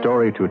 a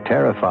story to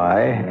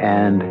terrify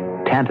and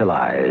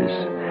tantalize.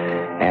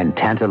 And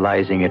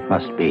tantalizing it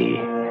must be.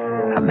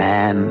 A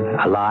man,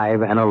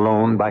 alive and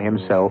alone by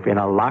himself in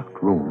a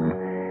locked room,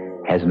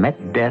 has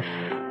met death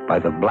by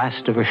the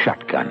blast of a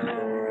shotgun,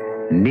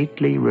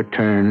 neatly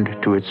returned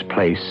to its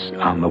place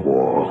on the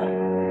wall.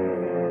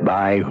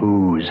 By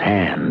whose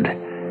hand?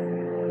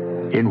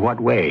 In what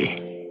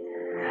way?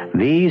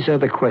 These are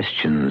the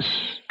questions,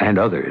 and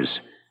others,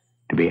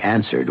 to be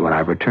answered when I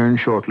return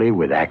shortly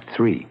with Act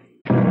 3.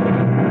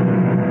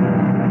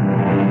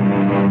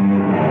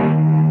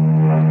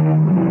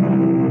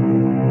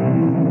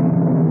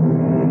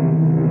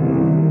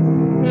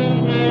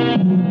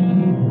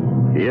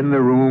 In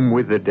the room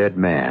with the dead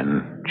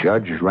man,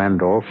 Judge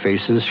Randolph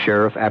faces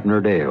Sheriff Abner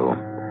Dale,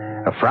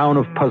 a frown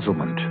of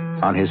puzzlement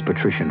on his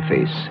patrician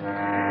face.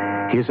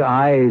 His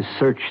eyes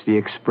search the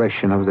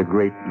expression of the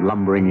great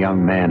lumbering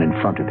young man in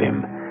front of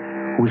him,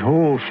 whose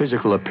whole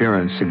physical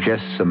appearance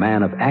suggests a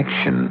man of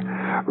action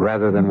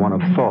rather than one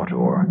of thought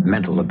or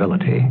mental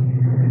ability.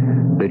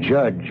 The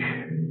judge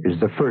is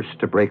the first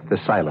to break the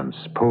silence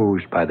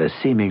posed by the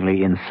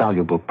seemingly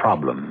insoluble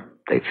problem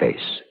they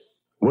face.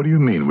 What do you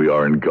mean we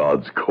are in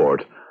God's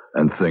court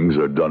and things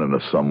are done in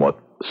a somewhat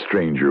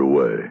stranger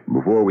way?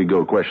 Before we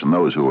go question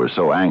those who are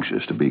so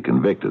anxious to be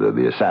convicted of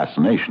the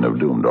assassination of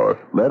Doomdorf,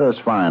 let us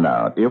find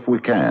out, if we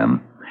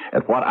can,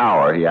 at what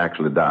hour he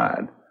actually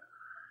died.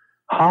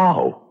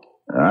 How?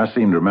 I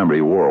seem to remember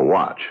he wore a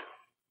watch.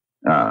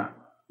 Yeah,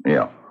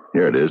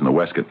 here it is in the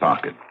waistcoat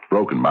pocket,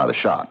 broken by the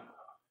shot.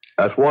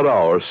 At what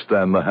hour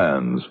stand the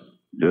hands?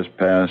 Just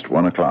past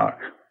 1 o'clock.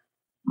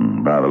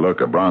 By the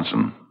look of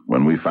Bronson,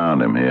 when we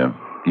found him here,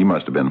 he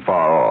must have been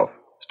far off,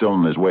 still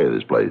on his way to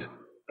this place.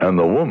 And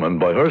the woman,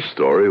 by her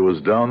story,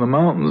 was down the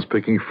mountains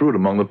picking fruit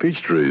among the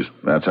peach trees.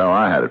 That's how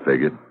I had it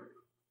figured.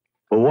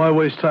 Well, why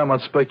waste time on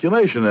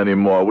speculation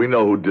anymore? We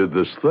know who did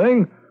this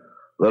thing.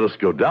 Let us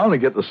go down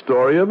and get the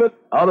story of it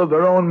out of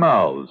their own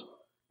mouths.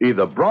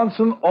 Either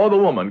Bronson or the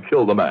woman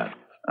killed the man.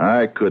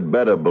 I could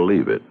better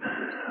believe it,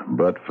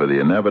 but for the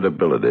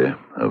inevitability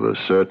of a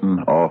certain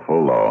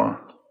awful law.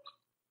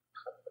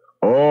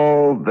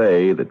 All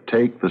they that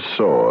take the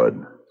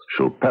sword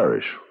shall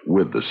perish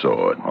with the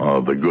sword.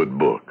 Oh, the good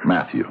book.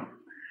 Matthew,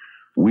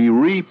 we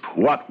reap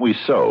what we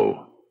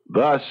sow.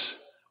 Thus,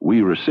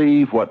 we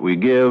receive what we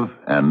give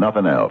and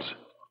nothing else.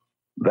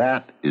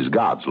 That is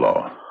God's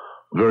law.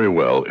 Very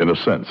well, in a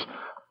sense.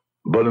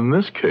 But in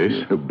this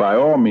case... By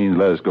all means,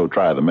 let us go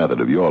try the method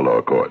of your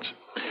law courts.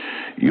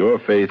 Your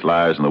faith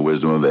lies in the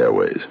wisdom of their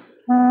ways.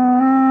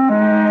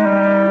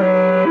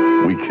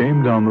 We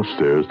came down the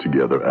stairs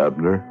together,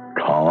 Abner,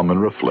 calm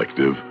and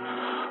reflective.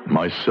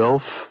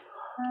 Myself,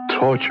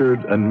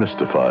 tortured and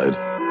mystified.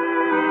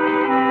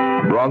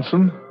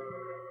 Bronson,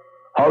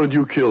 how did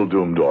you kill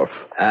Doomdorf?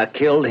 I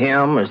killed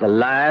him as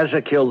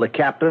Elijah killed the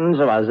captains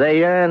of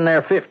Isaiah in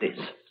their 50s.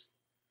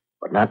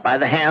 But not by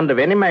the hand of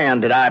any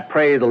man did I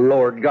pray the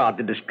Lord God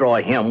to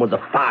destroy him with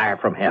a fire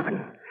from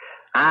heaven.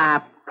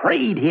 I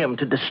prayed him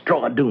to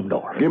destroy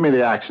Doomdorf. Give me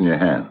the axe in your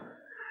hand.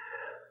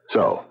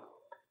 So,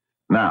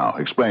 now,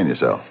 explain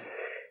yourself.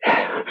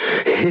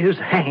 His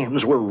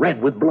hands were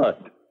red with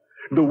blood.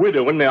 The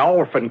widow and the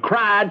orphan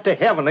cried to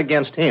heaven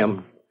against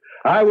him.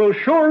 I will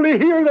surely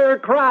hear their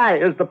cry,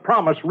 is the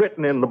promise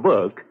written in the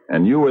book.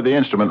 And you were the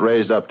instrument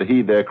raised up to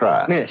heed their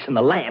cry. Yes, and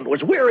the land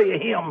was weary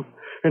of him.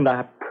 And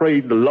I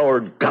prayed the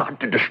Lord God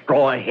to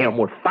destroy him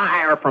with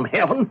fire from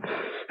heaven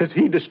as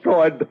he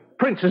destroyed the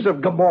princes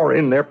of Gomorrah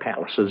in their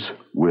palaces.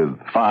 With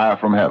fire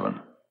from heaven?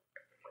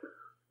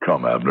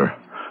 Come, Abner.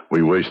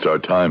 We waste our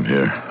time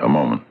here. A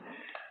moment.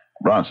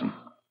 Bronson,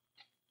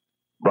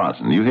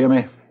 you hear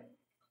me?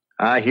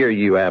 I hear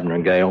you,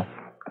 Abner Gale.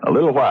 A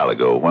little while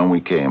ago, when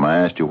we came,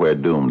 I asked you where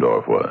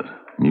Doomdorf was.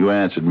 And you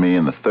answered me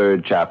in the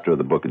 3rd chapter of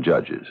the book of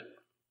Judges.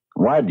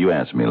 Why did you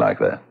answer me like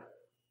that?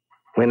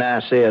 When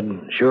I said,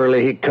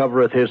 surely he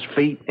covereth his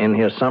feet in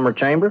his summer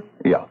chamber?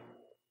 Yeah.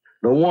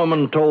 The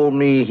woman told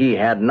me he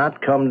had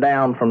not come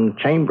down from the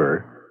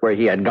chamber where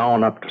he had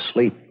gone up to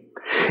sleep.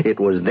 It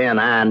was then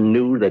I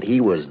knew that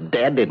he was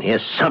dead in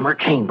his summer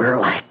chamber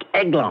like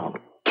Eglon,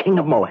 king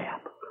of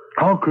Moab.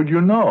 How could you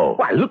know?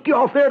 Why, look you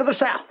off there to the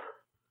south.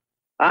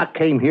 I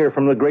came here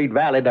from the great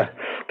valley to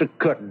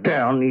cut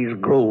down these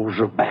groves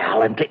of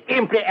Baal and to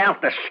empty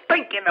out the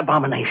stinking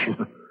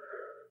abomination.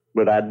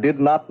 But I did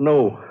not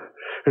know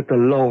that the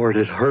Lord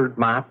has heard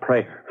my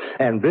prayer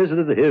and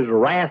visited his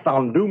wrath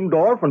on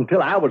Doomdorf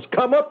until I was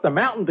come up the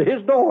mountain to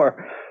his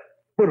door.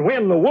 But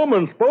when the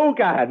woman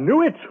spoke, I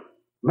knew it.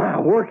 My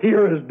work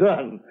here is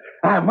done.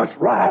 I must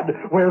ride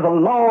where the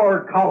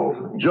Lord calls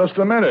me. Just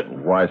a minute.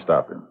 Why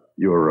stop him?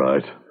 You're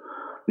right.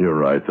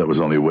 That was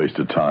only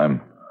wasted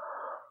time.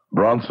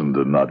 Bronson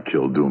did not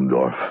kill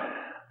Doomdorf.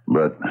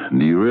 But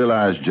do you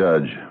realize,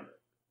 Judge,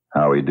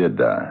 how he did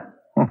die?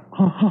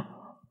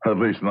 At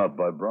least not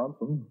by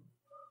Bronson.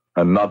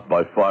 And not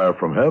by fire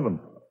from heaven.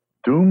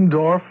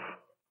 Doomdorf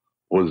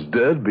was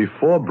dead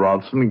before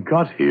Bronson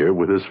got here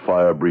with his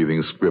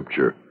fire-breathing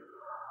scripture.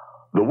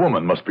 The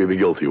woman must be the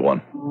guilty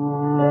one.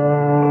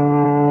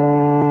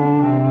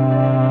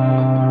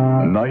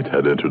 Night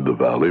had entered the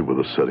valley with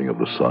the setting of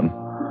the sun,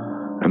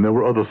 and there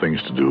were other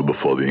things to do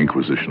before the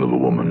inquisition of the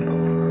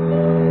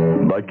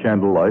woman. By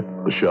candlelight,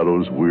 the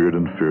shadows weird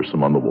and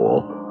fearsome on the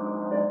wall,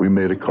 we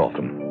made a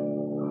coffin.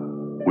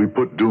 We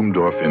put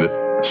Doomdorf in it,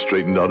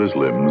 straightened out his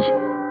limbs,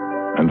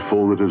 and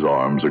folded his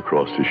arms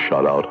across his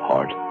shot-out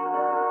heart,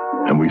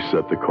 and we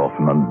set the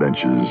coffin on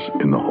benches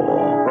in the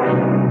hall.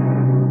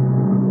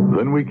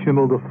 Then we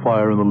kindled a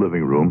fire in the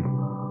living room,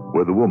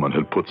 where the woman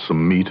had put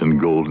some meat and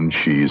golden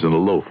cheese and a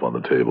loaf on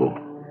the table.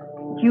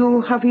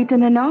 You have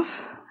eaten enough?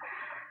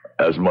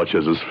 As much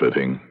as is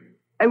fitting.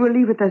 I will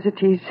leave it as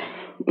it is,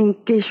 in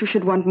case you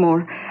should want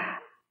more.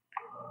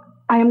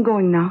 I am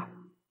going now.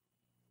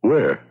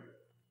 Where?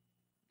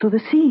 To the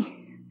sea.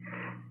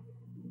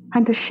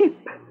 And the ship.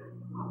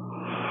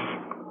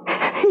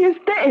 He is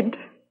dead.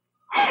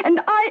 And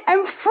I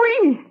am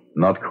free.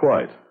 Not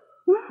quite.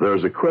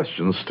 There's a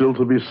question still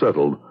to be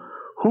settled.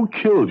 Who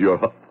killed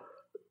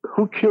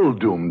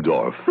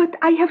Doomdorf? But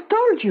I have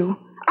told you.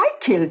 I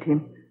killed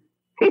him.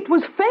 It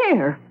was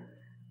fair.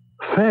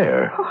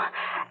 Fair? Oh,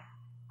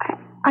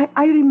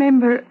 I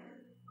remember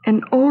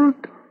an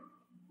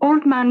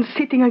old man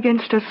sitting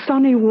against a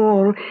sunny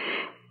wall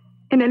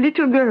and a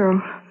little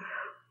girl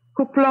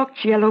who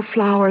plucked yellow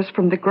flowers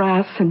from the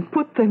grass and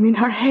put them in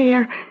her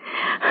hair.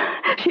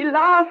 She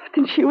laughed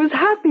and she was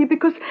happy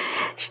because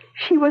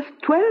she was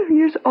 12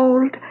 years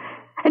old,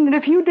 and in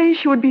a few days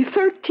she would be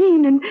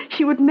 13 and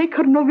she would make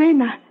her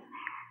novena.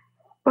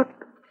 But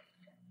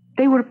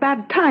they were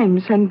bad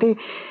times, and the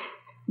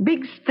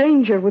big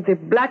stranger with the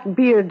black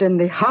beard and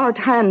the hard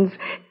hands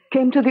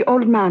came to the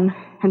old man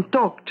and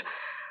talked.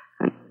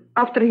 And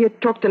after he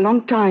had talked a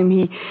long time,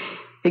 he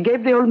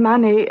gave the old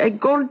man a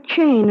gold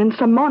chain and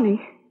some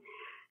money.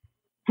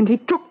 And he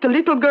took the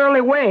little girl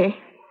away.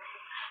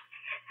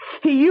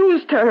 He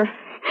used her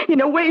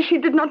in a way she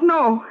did not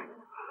know.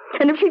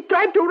 And if she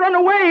tried to run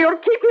away or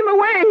keep him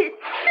away...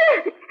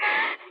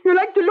 You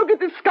like to look at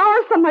the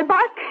scars on my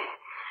back?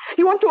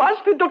 You want to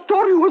ask the doctor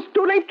who was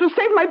too late to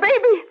save my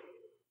baby?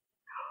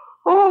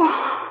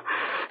 Oh,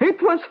 it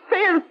was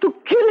fair to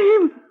kill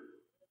him.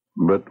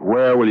 But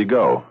where will you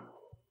go?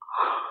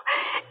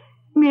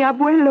 Mi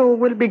abuelo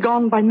will be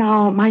gone by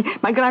now.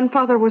 My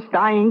grandfather was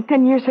dying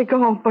 10 years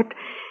ago, but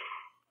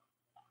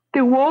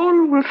the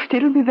wall will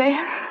still be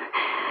there.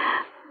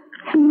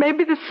 And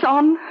maybe the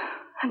sun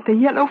and the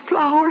yellow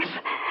flowers.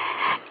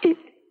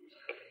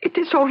 It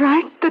is all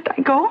right that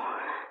I go.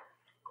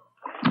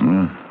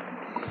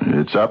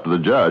 It's up to the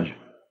judge.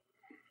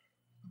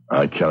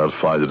 I cannot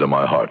find it in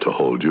my heart to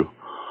hold you,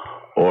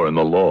 or in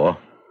the law.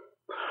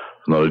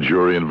 There's not a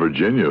jury in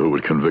Virginia who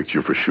would convict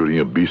you for shooting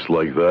a beast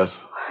like that.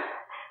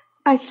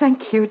 I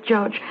thank you,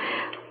 Judge.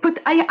 But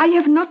I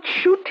have not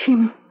shoot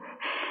him.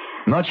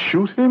 Not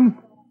shoot him?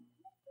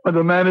 Why,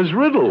 the man is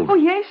riddled. Oh,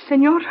 yes,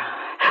 senor.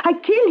 I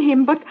kill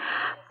him, but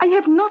I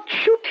have not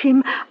shoot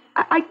him.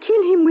 I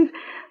kill him with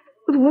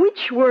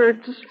witch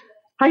words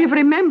I have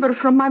remembered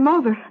from my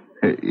mother.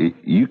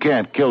 You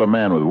can't kill a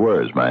man with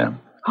words, ma'am.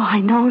 Oh,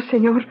 I know,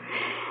 senor.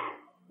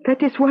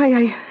 That is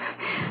why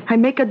I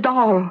make a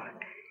doll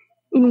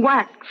in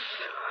wax.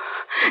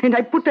 And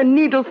I put a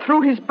needle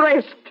through his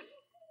breast.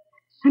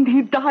 And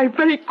he died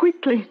very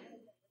quickly.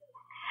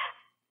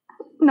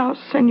 Now,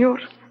 senor,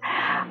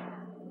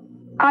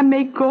 I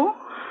may go?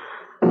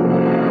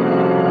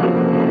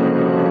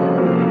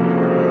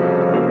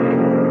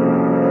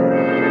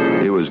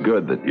 It was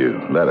good that you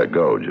let her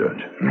go,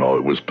 Judge. No,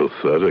 it was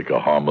pathetic. A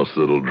harmless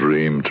little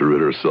dream to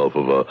rid herself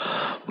of a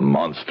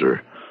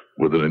monster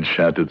with an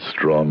enchanted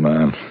straw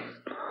man.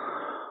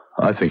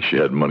 I think she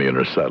had money in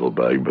her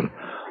saddlebag, but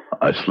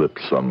I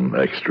slipped some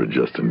extra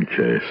just in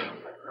case.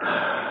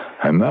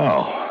 And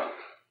now,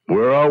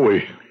 where are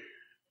we?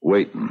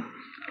 Waiting,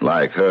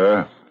 like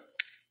her,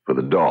 for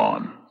the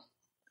dawn.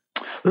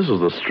 This is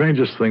the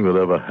strangest thing that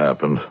ever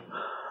happened.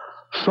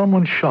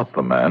 Someone shot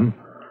the man,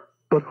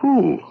 but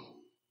who?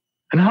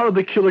 And how did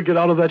the killer get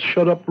out of that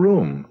shut-up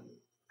room?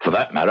 For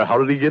that matter, how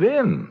did he get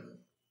in?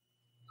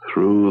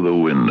 Through the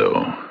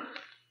window.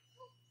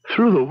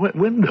 Through the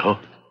window?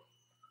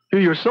 You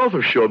yourself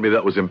have showed me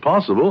that was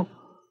impossible.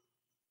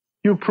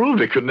 You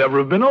proved it could never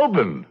have been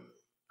opened.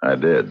 I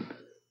did.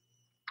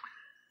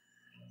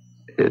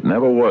 It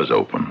never was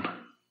open.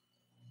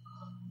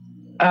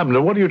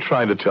 Abner, what are you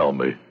trying to tell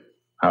me?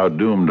 How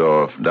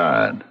Doomdorf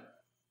died.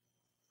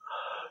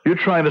 You're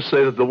trying to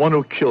say that the one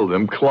who killed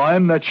him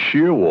climbed that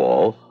sheer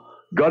wall,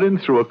 got in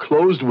through a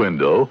closed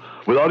window,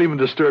 without even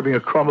disturbing a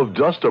crumb of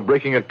dust or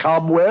breaking a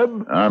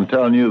cobweb? I'm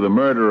telling you, the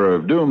murderer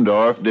of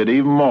Doomdorf did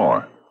even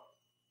more.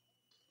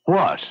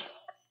 What?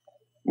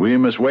 We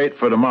must wait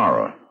for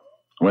tomorrow,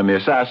 when the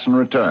assassin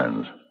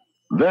returns.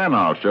 Then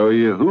I'll show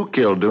you who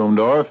killed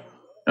Doomdorf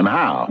and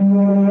how.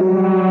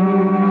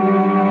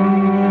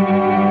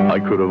 I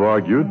could have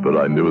argued, but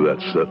I knew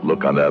that set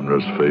look on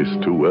Abner's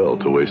face too well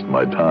to waste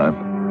my time.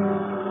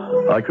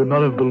 I could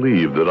not have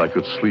believed that I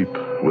could sleep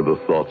with the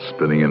thoughts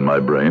spinning in my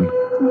brain,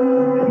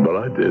 but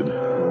I did.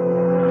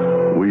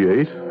 We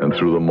ate, and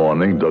through the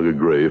morning dug a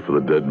grave for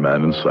the dead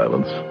man in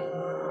silence.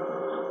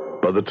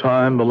 By the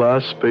time the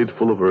last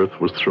spadeful of earth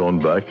was thrown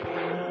back,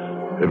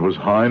 it was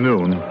high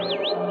noon,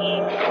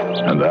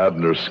 and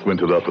Abner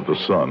squinted up at the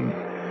sun.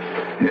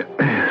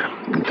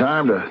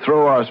 Time to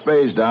throw our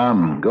spades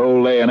down and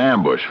go lay an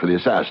ambush for the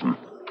assassin.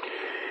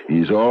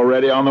 He's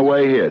already on the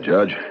way here,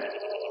 Judge.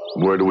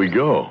 Where do we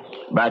go?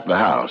 Back to the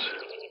house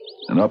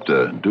and up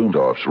to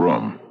Doomdorf's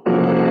room.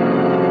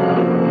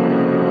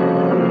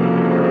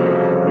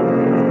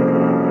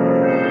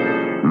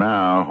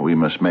 Now we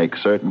must make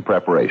certain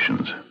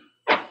preparations.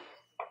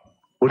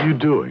 What are you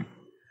doing?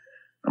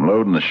 I'm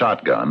loading the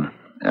shotgun,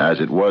 as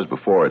it was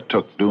before it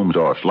took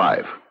Doomdorf's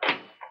life.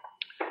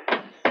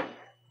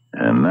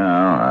 And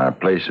now I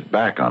place it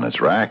back on its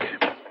rack,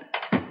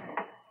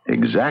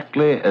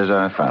 exactly as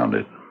I found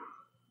it.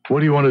 What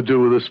do you want to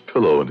do with this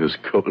pillow and his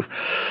coat?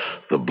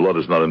 The blood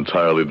is not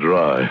entirely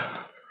dry.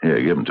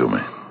 Here, give them to me.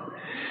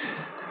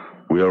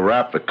 We'll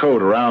wrap the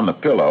coat around the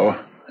pillow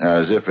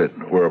as if it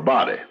were a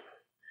body,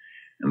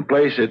 and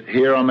place it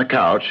here on the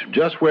couch,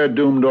 just where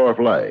Doomdorf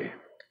lay.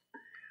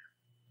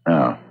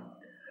 Now,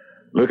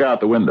 look out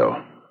the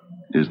window.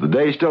 Is the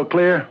day still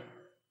clear?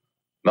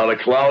 Not a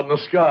cloud in the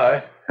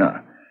sky.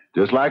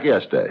 Just like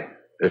yesterday.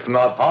 If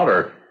not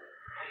hotter.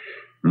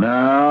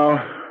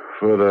 Now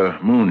for the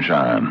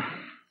moonshine,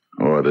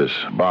 or this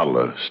bottle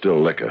of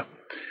still liquor.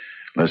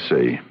 Let's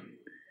see.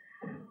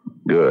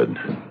 Good.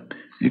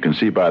 You can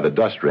see by the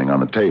dust ring on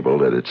the table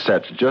that it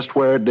sets just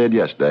where it did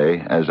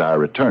yesterday as I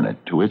return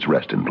it to its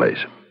resting place.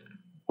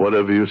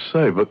 Whatever you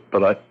say,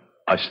 but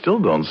I still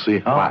don't see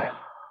how.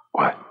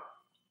 Why?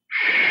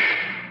 Shh.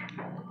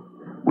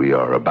 We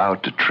are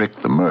about to trick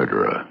the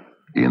murderer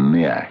in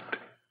the act.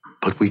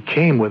 But we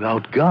came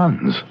without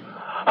guns.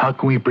 How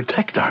can we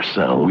protect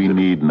ourselves? We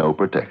need no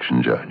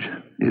protection, Judge.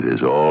 It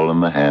is all in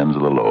the hands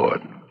of the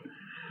Lord.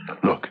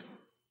 Look,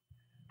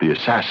 the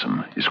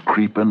assassin is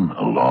creeping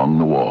along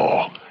the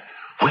wall.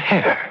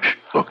 Where? Shh,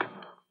 look,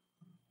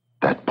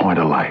 that point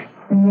of light.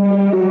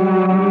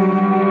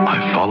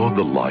 I followed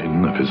the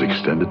line of his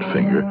extended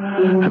finger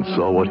and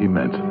saw what he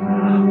meant.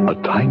 A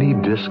tiny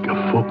disk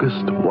of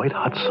focused,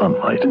 white-hot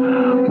sunlight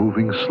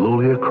moving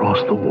slowly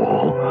across the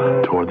wall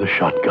toward the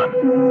shotgun.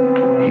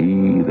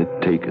 He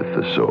that taketh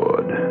the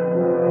sword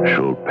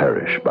shall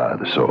perish by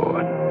the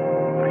sword.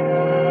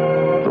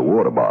 The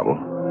water bottle,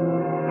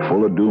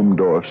 full of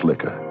Doomdorf's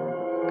liquor,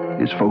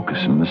 is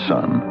focusing the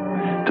sun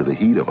to the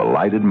heat of a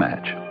lighted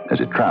match as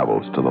it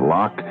travels to the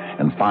lock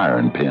and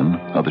firing pin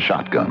of the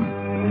shotgun.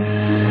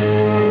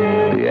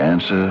 The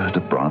answer to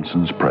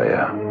Bronson's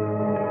prayer.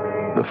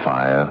 The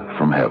fire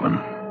from heaven.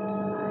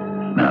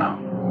 Now,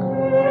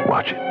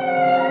 watch it.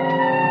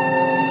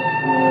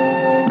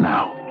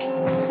 Now.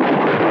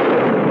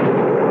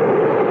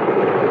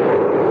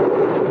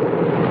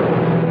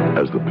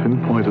 As the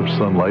pinpoint of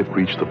sunlight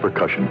reached the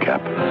percussion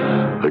cap,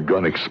 the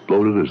gun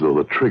exploded as though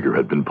the trigger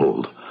had been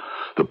pulled.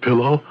 The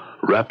pillow,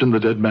 wrapped in the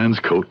dead man's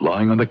coat,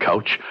 lying on the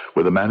couch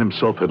where the man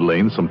himself had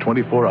lain some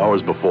 24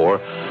 hours before,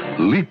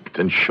 leaped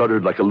and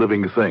shuddered like a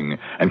living thing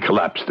and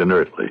collapsed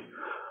inertly.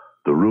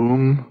 The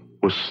room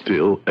was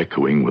still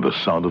echoing with the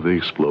sound of the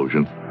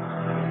explosion.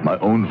 My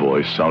own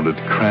voice sounded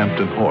cramped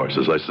and hoarse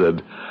as I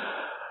said,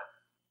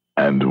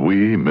 "And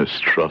we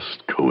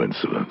mistrust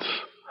coincidence.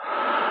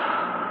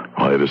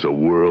 Why, it is a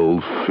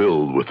world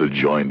filled with the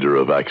joinder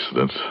of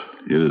accidents.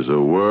 It is a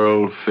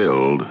world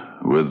filled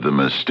with the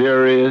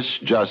mysterious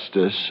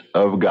justice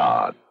of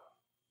God."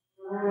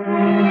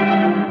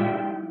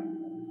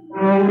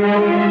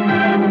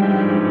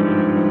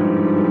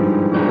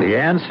 The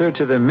answer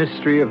to the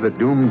mystery of the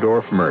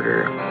Doomdorf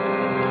murder.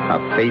 A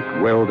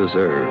fate well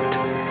deserved,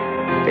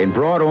 and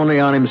brought only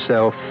on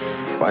himself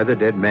by the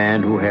dead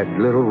man who had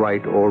little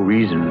right or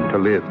reason to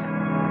live.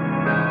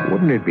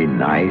 Wouldn't it be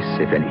nice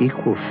if an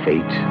equal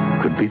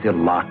fate could be the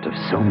lot of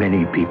so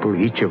many people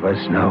each of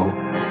us know?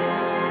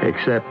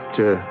 Except,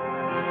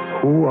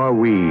 who are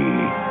we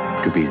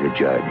to be the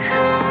judge?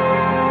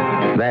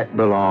 That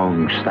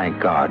belongs, thank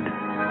God,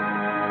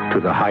 to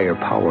the higher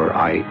power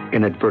I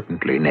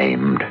inadvertently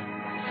named.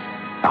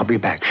 I'll be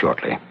back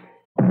shortly.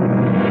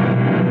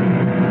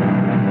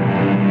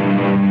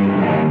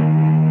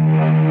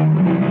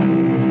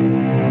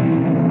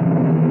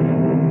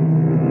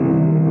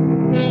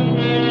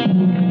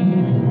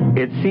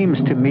 It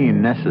seems to me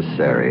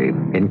necessary,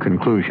 in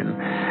conclusion,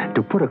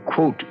 to put a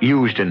quote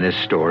used in this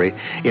story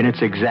in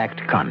its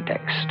exact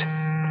context.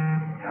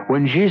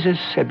 When Jesus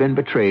had been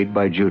betrayed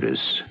by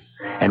Judas,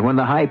 and when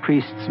the high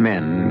priest's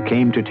men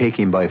came to take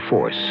him by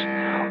force,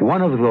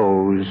 one of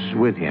those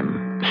with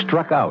him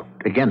struck out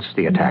against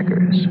the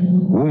attackers,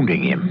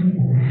 wounding him.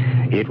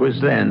 It was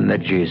then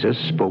that Jesus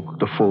spoke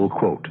the full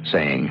quote,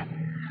 saying,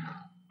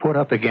 "Put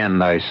up again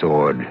thy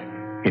sword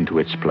into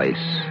its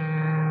place,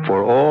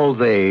 for all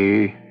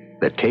they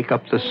that take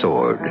up the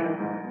sword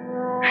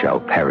shall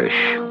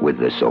perish with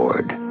the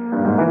sword."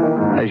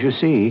 As you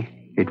see,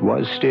 it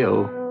was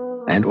still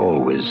and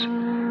always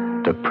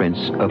the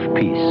Prince of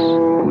Peace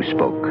who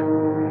spoke.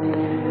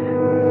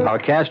 Our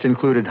cast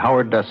included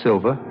Howard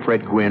DaSilva,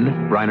 Fred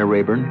Gwynne, Bryna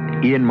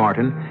Raeburn, Ian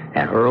Martin,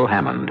 and Earl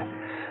Hammond.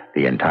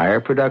 The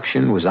entire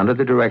production was under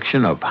the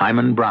direction of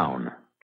Hyman Brown.